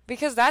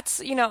 Because that's,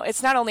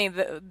 it's not only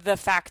the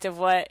fact of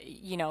what,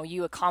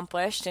 you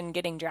accomplished in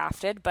getting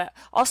drafted, but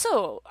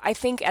also I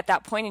think at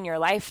that point in your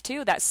life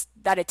too, that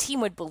a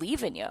team would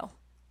believe in you.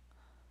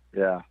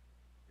 Yeah.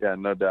 Yeah,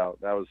 no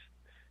doubt. That was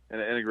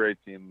and a great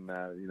team.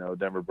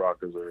 Denver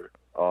Broncos are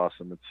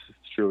awesome. It's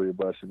truly a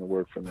blessing to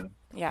work for them.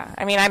 Yeah.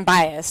 I mean, I'm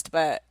biased,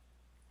 but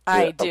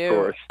I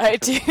do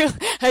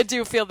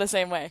feel the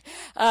same way.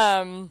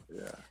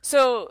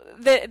 So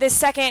the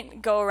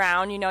second go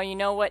around, you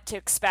know what to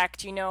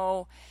expect,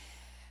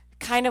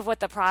 kind of what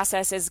the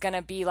process is going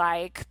to be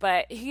like,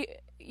 but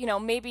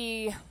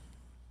maybe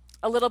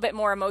a little bit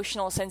more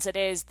emotional since it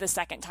is the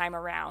second time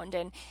around.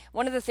 And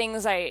one of the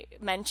things I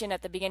mentioned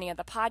at the beginning of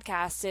the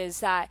podcast is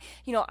that,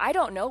 I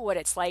don't know what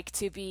it's like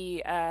to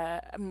be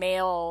a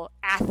male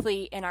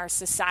athlete in our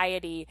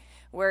society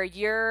where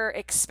you're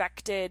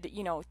expected,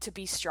 to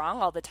be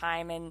strong all the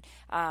time and,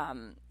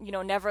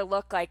 never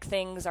look like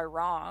things are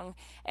wrong.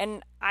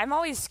 And I'm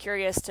always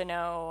curious to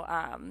know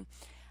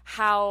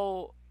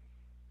how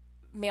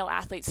male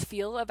athletes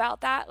feel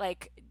about that.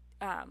 Like,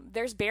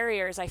 there's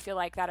barriers I feel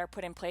like that are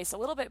put in place a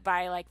little bit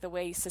by like the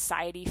way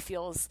society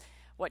feels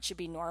what should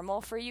be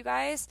normal for you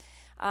guys.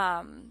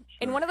 And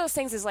one of those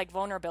things is like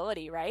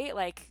vulnerability, right?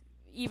 Like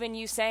even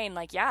you saying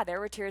like, yeah, there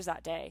were tears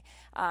that day.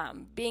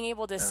 Being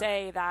able to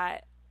say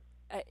that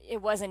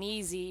it wasn't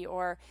easy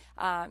or,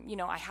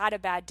 I had a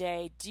bad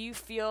day. Do you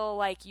feel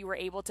like you were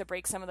able to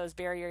break some of those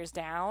barriers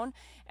down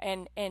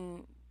and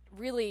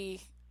really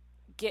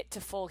get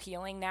to full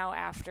healing now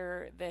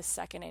after this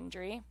second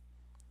injury?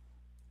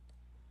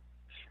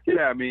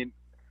 Yeah, I mean,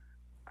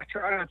 I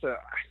try not to,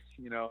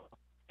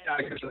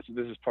 I guess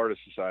this is part of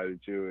society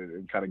too,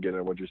 and kind of get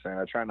at what you're saying.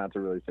 I try not to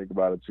really think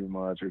about it too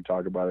much or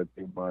talk about it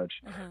too much.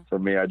 Mm-hmm. For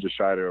me, I just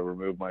try to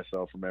remove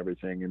myself from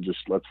everything and just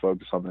let's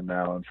focus on the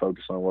now and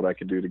focus on what I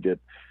can do to get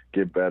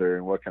better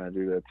and what can I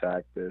do to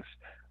attack this.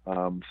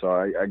 So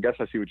I guess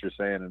I see what you're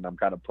saying, and I'm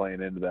kind of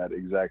playing into that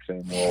exact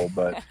same role.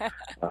 But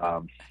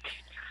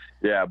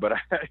Yeah, but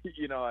I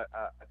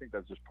think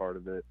that's just part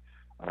of it.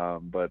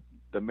 But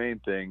the main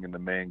thing and the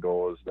main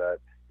goal is that,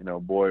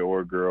 boy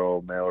or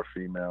girl, male or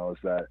female, is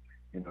that,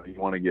 you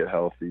want to get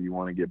healthy. You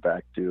want to get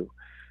back to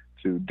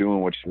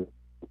doing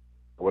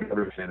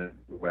whatever fitness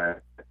way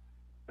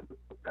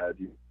that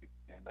you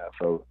can.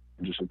 So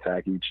just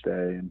attack each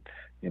day and,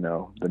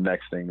 the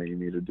next thing that you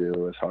need to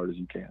do as hard as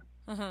you can.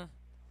 Mm-hmm.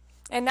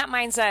 And that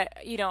mindset,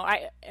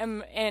 I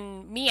am,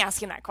 and me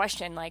asking that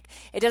question, like,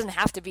 it doesn't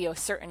have to be a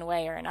certain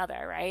way or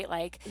another, right?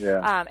 Like,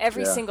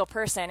 every single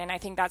person, and I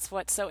think that's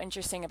what's so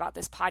interesting about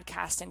this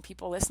podcast and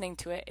people listening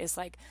to it is,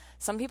 like,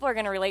 some people are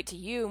going to relate to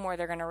you more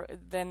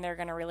than they're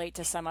going to relate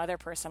to some other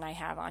person I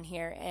have on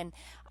here, and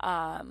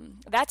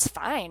that's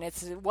fine.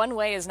 It's one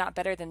way is not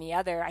better than the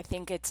other. I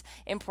think it's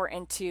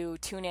important to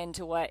tune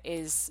into what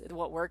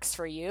works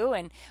for you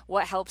and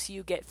what helps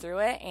you get through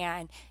it,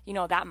 and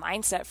that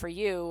mindset for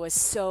you was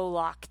so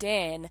locked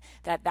in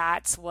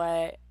that's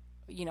what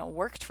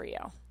worked for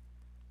you.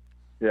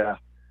 Yeah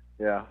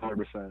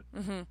 100%.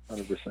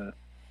 100%.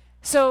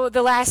 So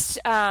the last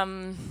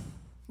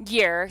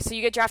year, so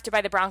you get drafted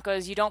by the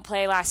Broncos, you don't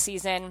play last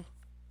season.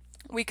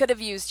 We could have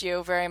used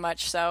you, very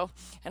much so,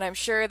 and I'm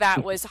sure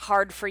that was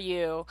hard for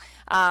you.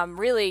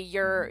 Really,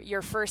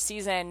 your first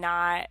season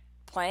not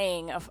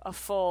playing a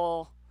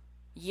full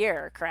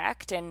year,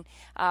 correct? And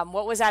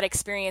what was that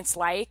experience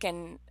like,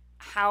 and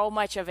how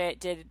much of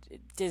it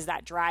does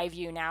that drive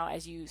you now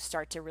as you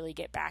start to really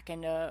get back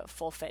into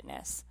full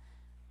fitness?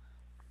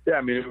 Yeah,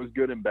 I mean, it was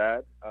good and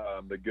bad.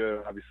 The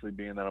good, obviously,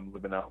 being that I'm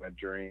living out my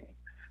dream.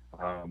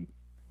 I'm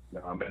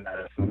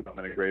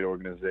in a great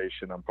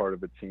organization. I'm part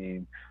of a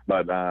team.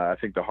 But I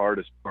think the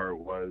hardest part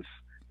was,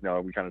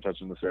 we kind of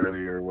touched on this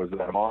earlier, was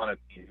that I'm on a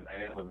team.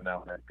 I am living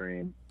out my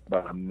dream,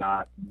 but I'm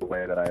not the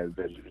way that I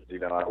envisioned.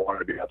 I wanted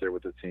to be out there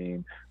with the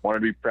team, wanted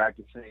to be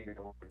practicing,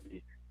 I wanted to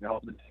be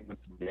helping the team with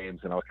some games,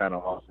 and I was kind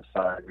of off the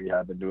side.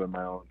 I've been doing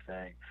my own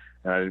thing,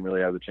 and I didn't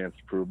really have the chance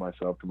to prove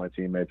myself to my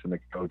teammates and the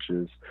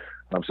coaches.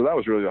 So that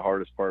was really the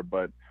hardest part.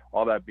 But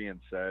all that being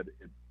said,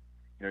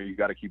 you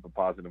got to keep a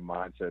positive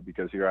mindset,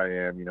 because here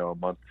I am, a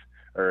month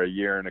or a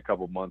year and a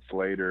couple months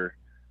later,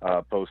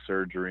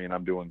 post-surgery, and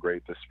I'm doing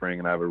great this spring,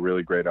 and I have a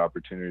really great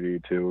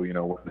opportunity to, win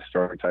the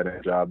starting tight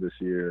end job this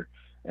year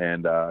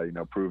and,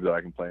 prove that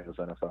I can play in this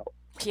NFL.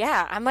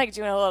 Yeah, I'm like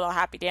doing a little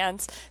happy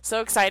dance.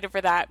 So excited for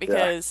that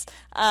because,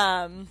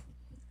 I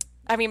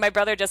mean, my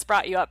brother just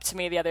brought you up to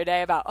me the other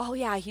day about,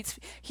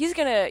 he's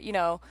going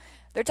to,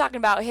 they're talking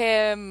about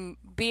him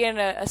being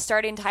a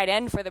starting tight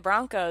end for the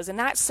Broncos. And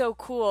that's so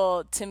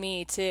cool to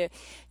me to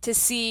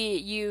see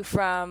you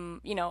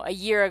from, a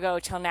year ago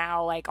till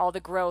now, like all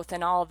the growth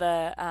and all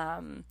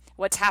the,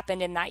 what's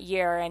happened in that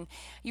year. And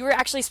you were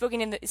actually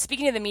speaking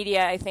to the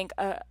media, I think,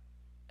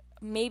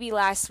 maybe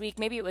last week,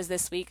 maybe it was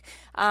this week,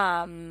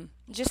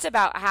 just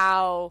about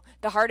how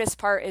the hardest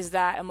part is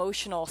that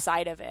emotional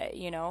side of it,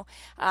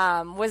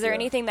 Was there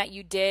anything that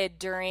you did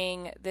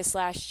during this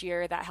last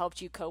year that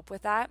helped you cope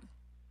with that?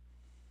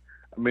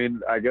 I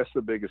mean, I guess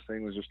the biggest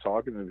thing was just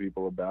talking to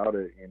people about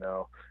it,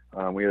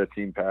 We had a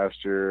team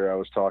pastor. I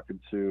was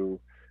talking to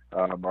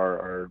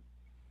our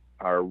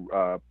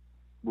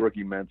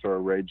rookie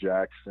mentor, Ray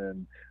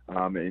Jackson.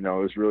 It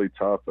was really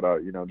tough,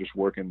 but, just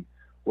working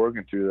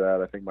through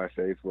that, I think my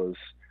faith was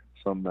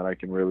something that I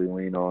can really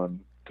lean on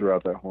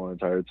throughout that whole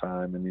entire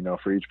time. And,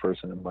 for each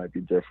person, it might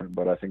be different,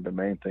 but I think the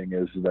main thing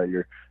is that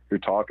you're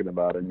talking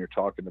about it, and you're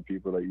talking to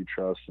people that you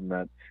trust and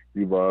that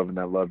you love and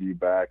that love you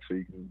back, so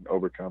you can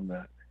overcome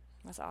that.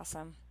 That's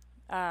awesome.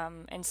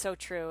 And so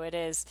true. It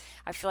is.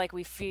 I feel like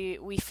we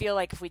feel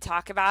like if we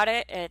talk about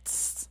it,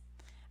 it's,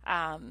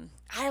 I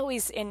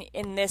always, and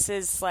this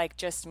is like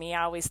just me,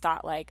 I always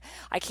thought like,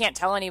 I can't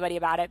tell anybody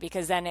about it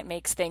because then it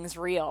makes things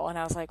real. And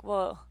I was like,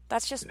 well,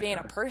 that's just being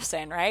a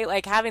person, right?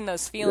 Like having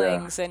those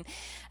feelings and,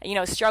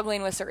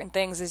 struggling with certain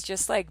things is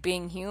just like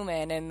being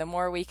human. And the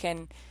more we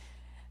can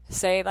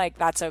say like,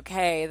 that's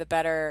okay, the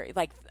better,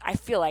 like, I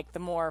feel like the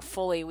more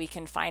fully we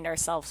can find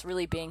ourselves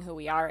really being who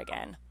we are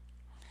again.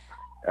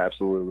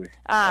 Absolutely.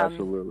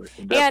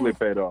 It definitely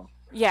paid off.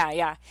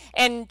 Yeah.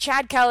 And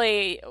Chad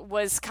Kelly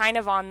was kind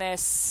of on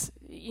this,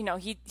 he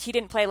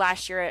didn't play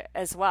last year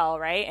as well,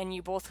 right? And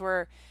you both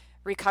were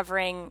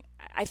recovering.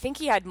 I think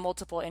he had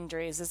multiple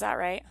injuries. Is that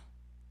right?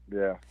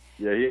 Yeah,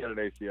 he had an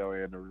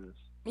ACL and a wrist.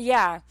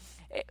 Yeah.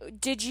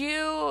 Did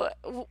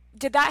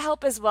that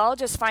help as well,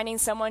 just finding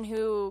someone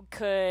who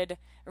could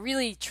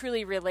really,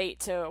 truly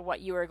relate to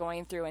what you were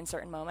going through in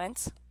certain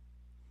moments?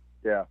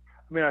 Yeah.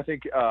 I mean, I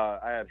think I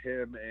had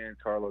him and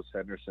Carlos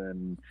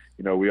Henderson.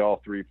 We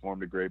all three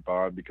formed a great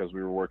bond because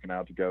we were working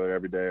out together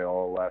every day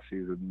all last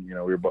season. We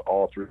were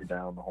all three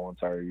down the whole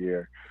entire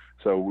year.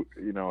 So,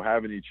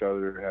 having each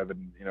other,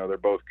 they're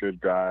both good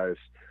guys.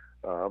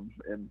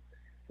 And,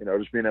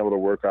 just being able to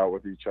work out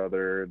with each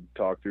other and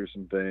talk through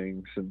some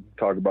things and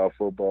talk about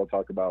football,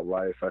 talk about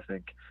life, I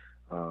think,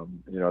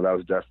 that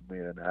was definitely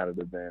an added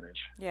advantage.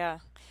 Yeah.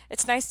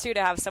 It's nice, too,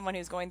 to have someone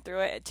who's going through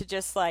it to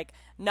just, like,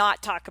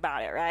 not talk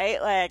about it,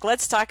 right? Like,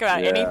 let's talk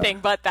about anything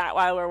but that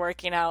while we're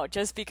working out,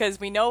 just because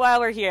we know while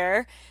we're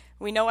here,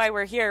 we know why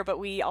we're here, but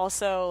we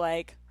also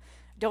like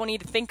don't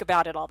need to think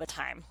about it all the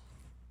time.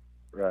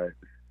 Right.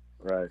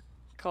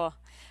 Cool.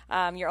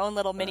 Your own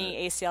little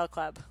mini ACL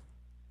club.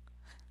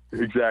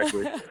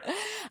 Exactly.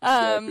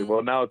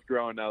 Well, now it's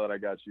growing now that I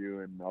got you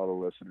and all the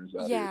listeners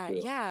out here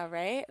too. Yeah,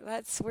 right.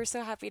 We're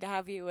so happy to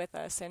have you with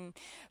us and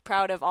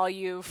proud of all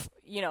you've,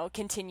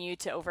 continue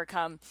to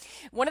overcome.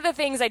 One of the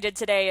things I did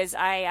today is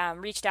I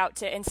reached out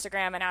to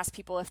Instagram and asked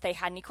people if they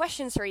had any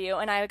questions for you,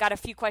 and I got a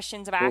few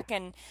questions back.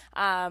 Cool.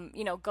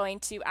 And going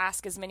to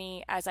ask as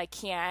many as I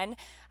can.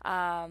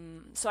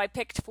 So I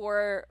picked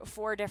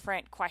four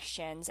different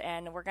questions,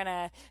 and we're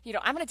gonna,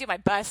 I'm gonna do my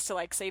best to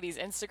like say these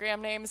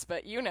Instagram names,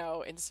 but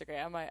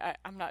Instagram,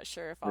 I'm not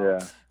sure if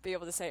I'll be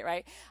able to say it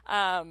right.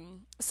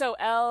 So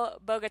El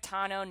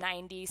Bogatano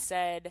 90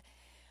 said,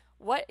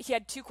 he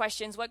had two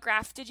questions. What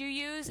graph did you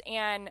use,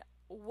 and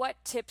what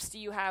tips do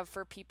you have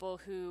for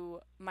people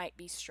who might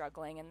be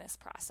struggling in this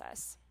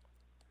process?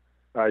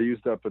 I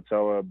used up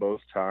patella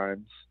both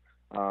times,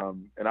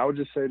 and I would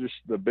just say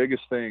the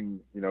biggest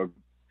thing,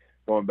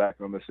 going back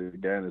on this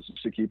again, is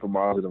just to keep a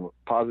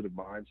positive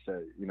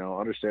mindset.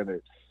 Understand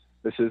that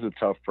this is a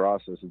tough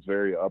process. It's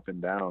very up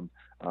and down.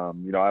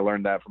 I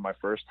learned that from my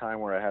first time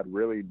where I had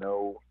really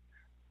no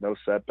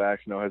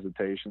setbacks, no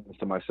hesitations,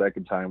 to my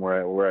second time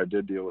where I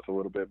did deal with a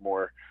little bit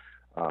more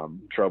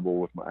trouble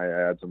with I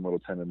had some little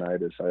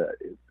tendonitis.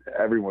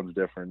 Everyone's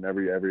different.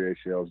 Every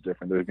ACL is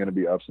different. There's going to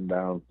be ups and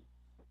downs.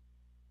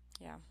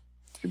 Yeah.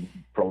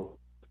 Your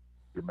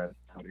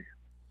mentality.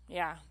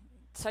 Yeah.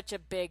 Such a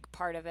big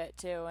part of it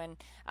too. And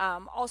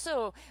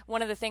also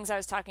one of the things I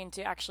was talking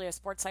to actually a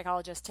sports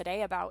psychologist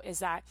today about is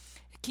that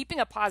keeping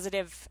a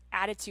positive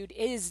attitude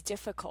is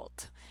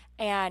difficult,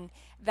 and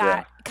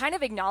that kind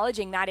of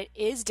acknowledging that it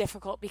is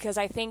difficult, because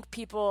I think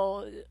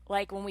people,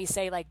 like when we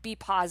say like be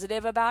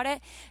positive about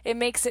it, it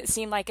makes it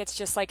seem like it's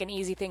just like an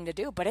easy thing to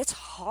do, but it's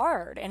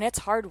hard and it's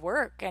hard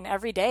work. And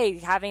every day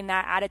having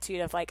that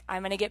attitude of like,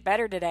 I'm going to get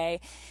better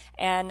today.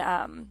 And,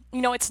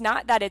 it's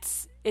not that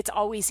it's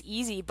always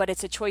easy, but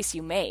it's a choice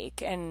you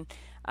make. And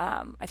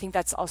I think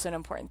that's also an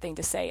important thing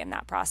to say in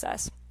that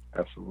process.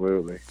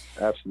 Absolutely.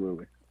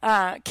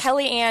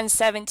 Kelly Ann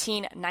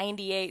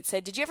 1798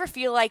 said, did you ever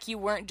feel like you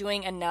weren't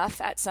doing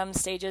enough at some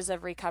stages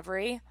of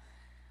recovery?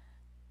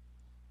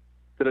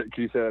 Can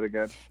you say that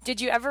again? Did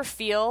you ever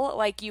feel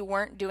like you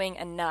weren't doing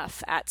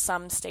enough at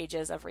some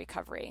stages of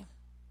recovery?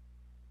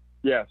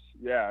 Yes.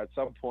 Yeah. At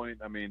some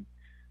point, I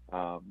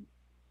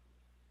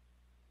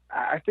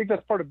think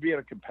that's part of being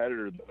a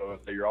competitor, though,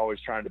 that you're always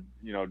trying to,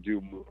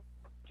 do more.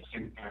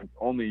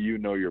 Only you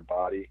know your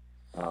body.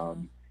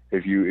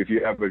 If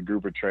you have a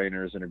group of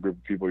trainers and a group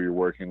of people you're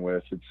working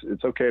with,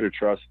 it's okay to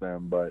trust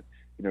them, but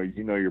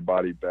you know your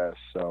body best.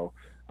 So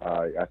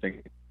I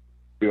think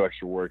do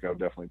extra work. I would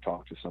definitely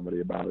talk to somebody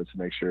about it to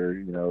make sure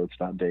it's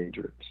not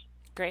dangerous.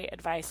 Great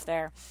advice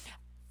there.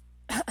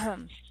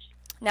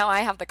 Now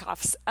I have the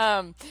coughs.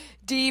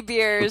 D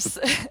Beers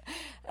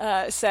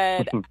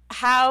said,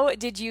 how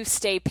did you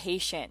stay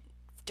patient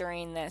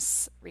during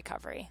this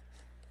recovery?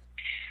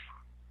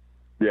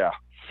 Yeah.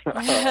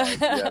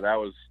 That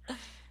was,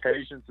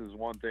 patience is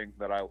one thing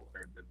that I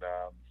learned,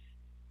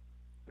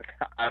 and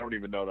I don't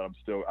even know that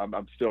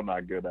I'm still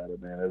not good at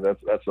it, man.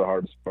 That's the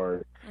hardest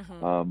part.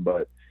 Mm-hmm.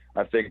 But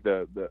I think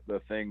the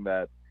thing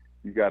that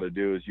you got to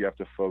do is you have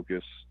to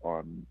focus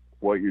on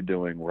what you're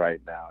doing right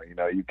now.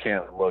 You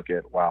can't look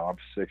at, wow, I'm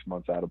 6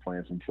 months out of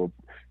playing some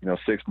football,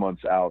 6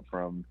 months out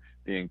from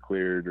being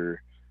cleared,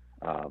 or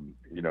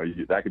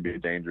that could be a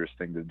dangerous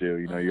thing to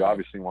do. Mm-hmm. You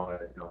obviously want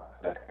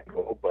to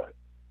goal, but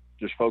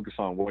just focus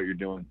on what you're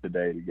doing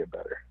today to get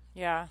better.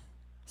 Yeah,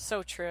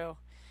 so true.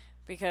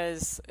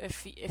 Because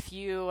if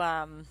you,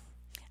 I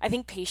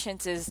think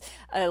patience is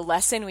a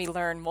lesson we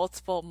learn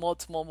multiple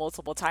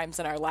times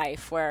in our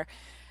life, where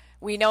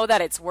we know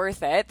that it's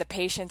worth it, the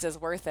patience is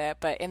worth it,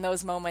 but in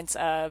those moments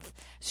of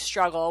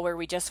struggle where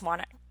we just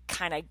want to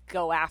kind of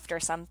go after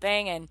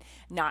something and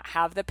not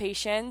have the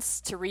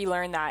patience, to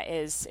relearn that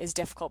is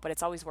difficult, but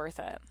it's always worth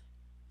it.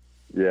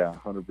 Yeah,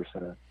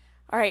 100%.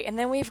 All right, and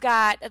then we've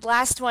got the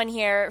last one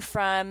here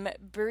from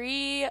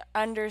Bree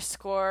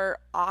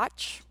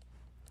 _Och,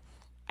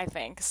 I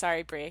think.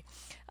 Sorry, Bree,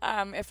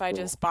 if I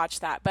just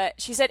botched that.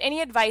 But she said,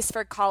 any advice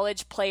for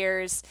college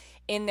players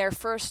in their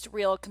first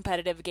real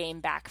competitive game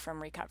back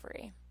from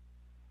recovery?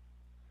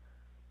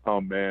 Oh,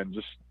 man,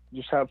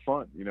 just have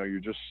fun.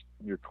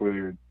 You're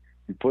cleared.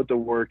 You put the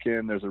work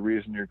in. There's a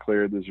reason you're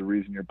cleared. There's a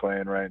reason you're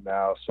playing right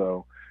now.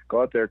 So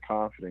go out there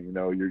confident.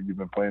 You've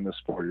been playing this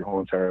sport your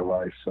whole entire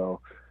life, so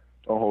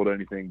don't hold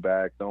anything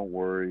back. Don't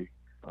worry.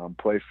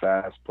 Play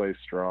fast, play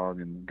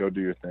strong, and go do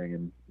your thing.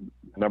 And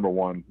number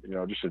one,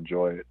 just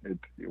enjoy it.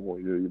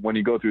 When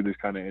you go through these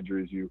kind of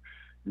injuries, you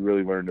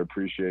really learn to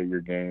appreciate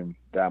your game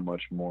that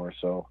much more.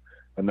 So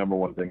the number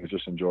one thing is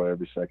just enjoy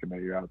every second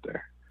that you're out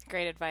there.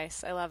 Great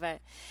advice. I love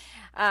it.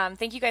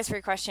 Thank you guys for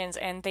your questions,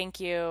 and thank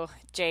you,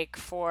 Jake,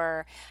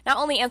 for not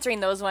only answering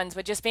those ones,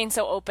 but just being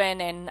so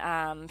open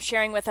and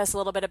sharing with us a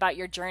little bit about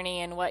your journey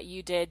and what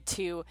you did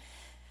to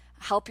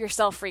help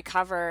yourself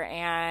recover.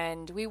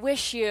 And we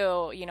wish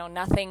you,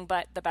 nothing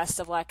but the best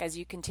of luck as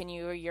you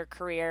continue your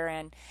career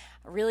and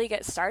really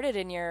get started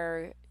in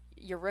your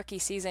rookie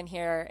season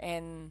here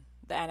in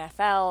the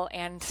NFL.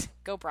 And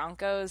go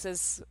Broncos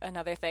is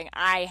another thing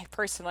I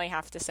personally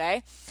have to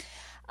say.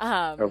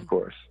 Of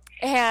course.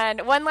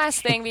 And one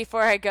last thing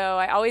before I go,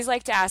 I always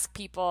like to ask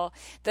people,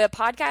 the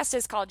podcast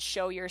is called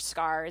Show Your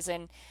Scars.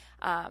 And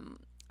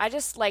I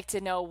just like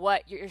to know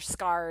what your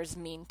scars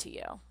mean to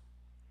you.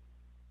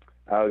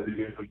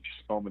 Just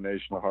a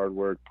combination of hard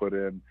work put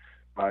in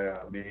by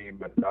me,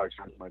 my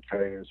doctors, my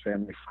trainers,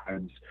 family,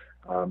 friends.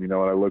 When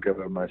I look at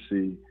them, I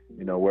see,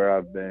 where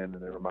I've been,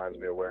 and it reminds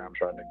me of where I'm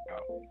trying to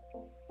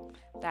go.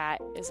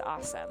 That is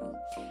awesome.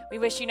 We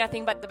wish you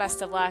nothing but the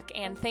best of luck,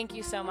 and thank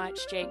you so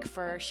much, Jake,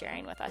 for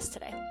sharing with us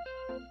today.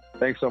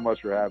 Thanks so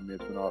much for having me.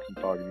 It's been awesome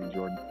talking to you,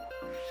 Jordan.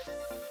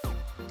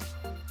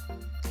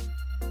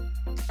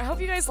 I hope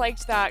you guys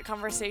liked that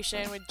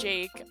conversation with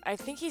Jake. I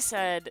think he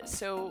said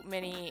so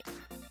many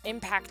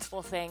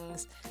impactful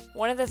things.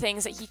 One of the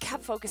things that he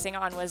kept focusing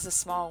on was the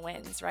small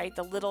wins, right?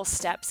 The little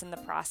steps in the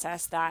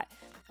process that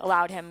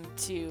allowed him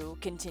to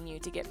continue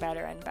to get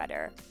better and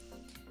better.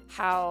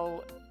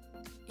 How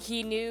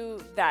he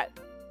knew that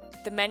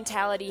the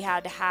mentality he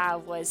had to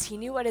have was he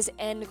knew what his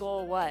end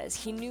goal was.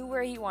 He knew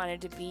where he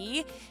wanted to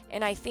be.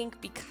 And I think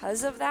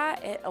because of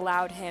that, it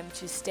allowed him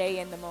to stay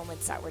in the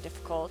moments that were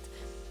difficult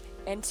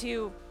and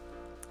to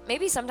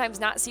maybe sometimes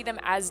not see them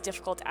as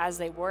difficult as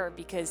they were,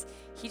 because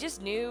he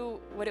just knew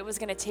what it was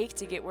going to take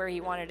to get where he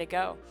wanted to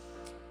go.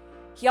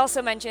 He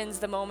also mentions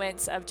the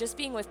moments of just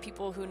being with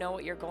people who know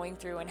what you're going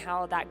through, and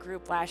how that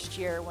group last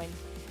year, when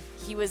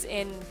he was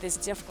in this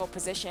difficult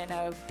position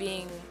of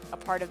being a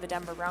part of the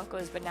Denver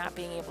Broncos but not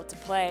being able to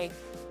play,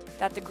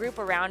 that the group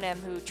around him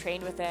who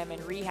trained with him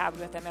and rehabbed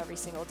with him every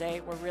single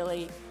day were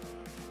really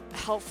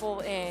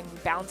helpful in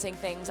bouncing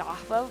things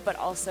off of, but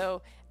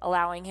also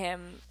allowing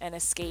him an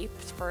escape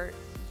for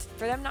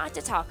them not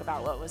to talk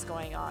about what was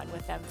going on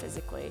with them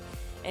physically,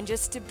 and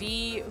just to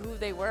be who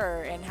they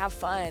were and have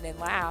fun and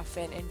laugh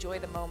and enjoy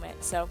the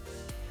moment. So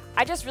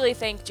I just really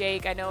thank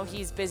Jake. I know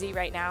he's busy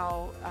right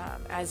now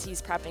as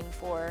he's prepping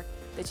for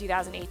the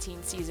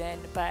 2018 season,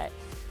 but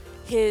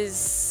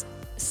his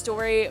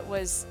story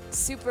was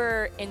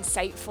super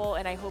insightful,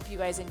 and I hope you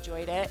guys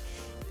enjoyed it.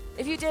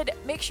 If you did,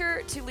 make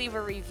sure to leave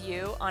a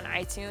review on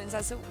iTunes.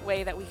 That's a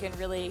way that we can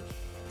really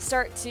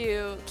start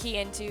to key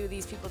into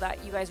these people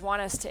that you guys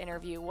want us to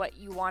interview, what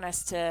you want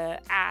us to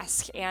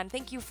ask. And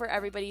thank you for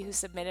everybody who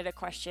submitted a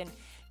question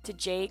to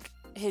Jake.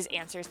 His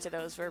answers to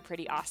those were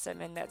pretty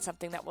awesome, and that's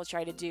something that we'll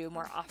try to do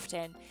more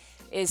often,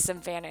 is some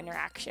fan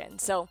interaction.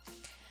 So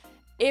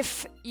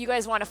if you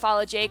guys want to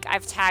follow Jake,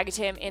 I've tagged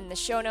him in the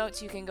show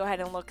notes. You can go ahead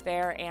and look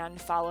there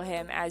and follow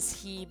him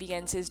as he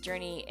begins his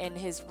journey in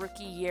his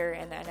rookie year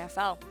in the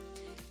NFL.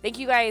 Thank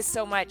you guys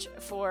so much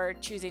for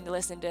choosing to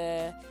listen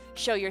to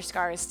Show Your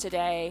Scars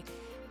today.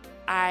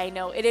 I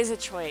know it is a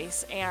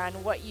choice, and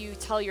what you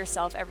tell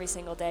yourself every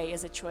single day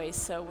is a choice.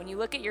 So when you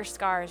look at your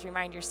scars,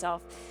 remind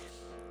yourself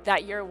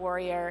that you're a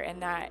warrior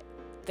and that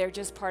they're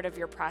just part of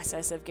your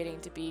process of getting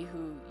to be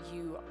who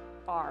you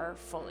are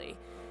fully.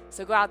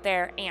 So go out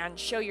there and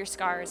show your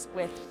scars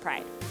with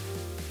pride.